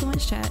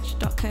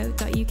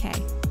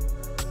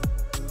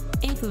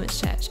 influencechurch.co.uk.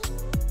 Influence Church,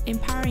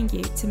 empowering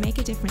you to make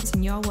a difference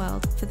in your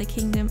world for the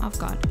kingdom of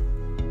God.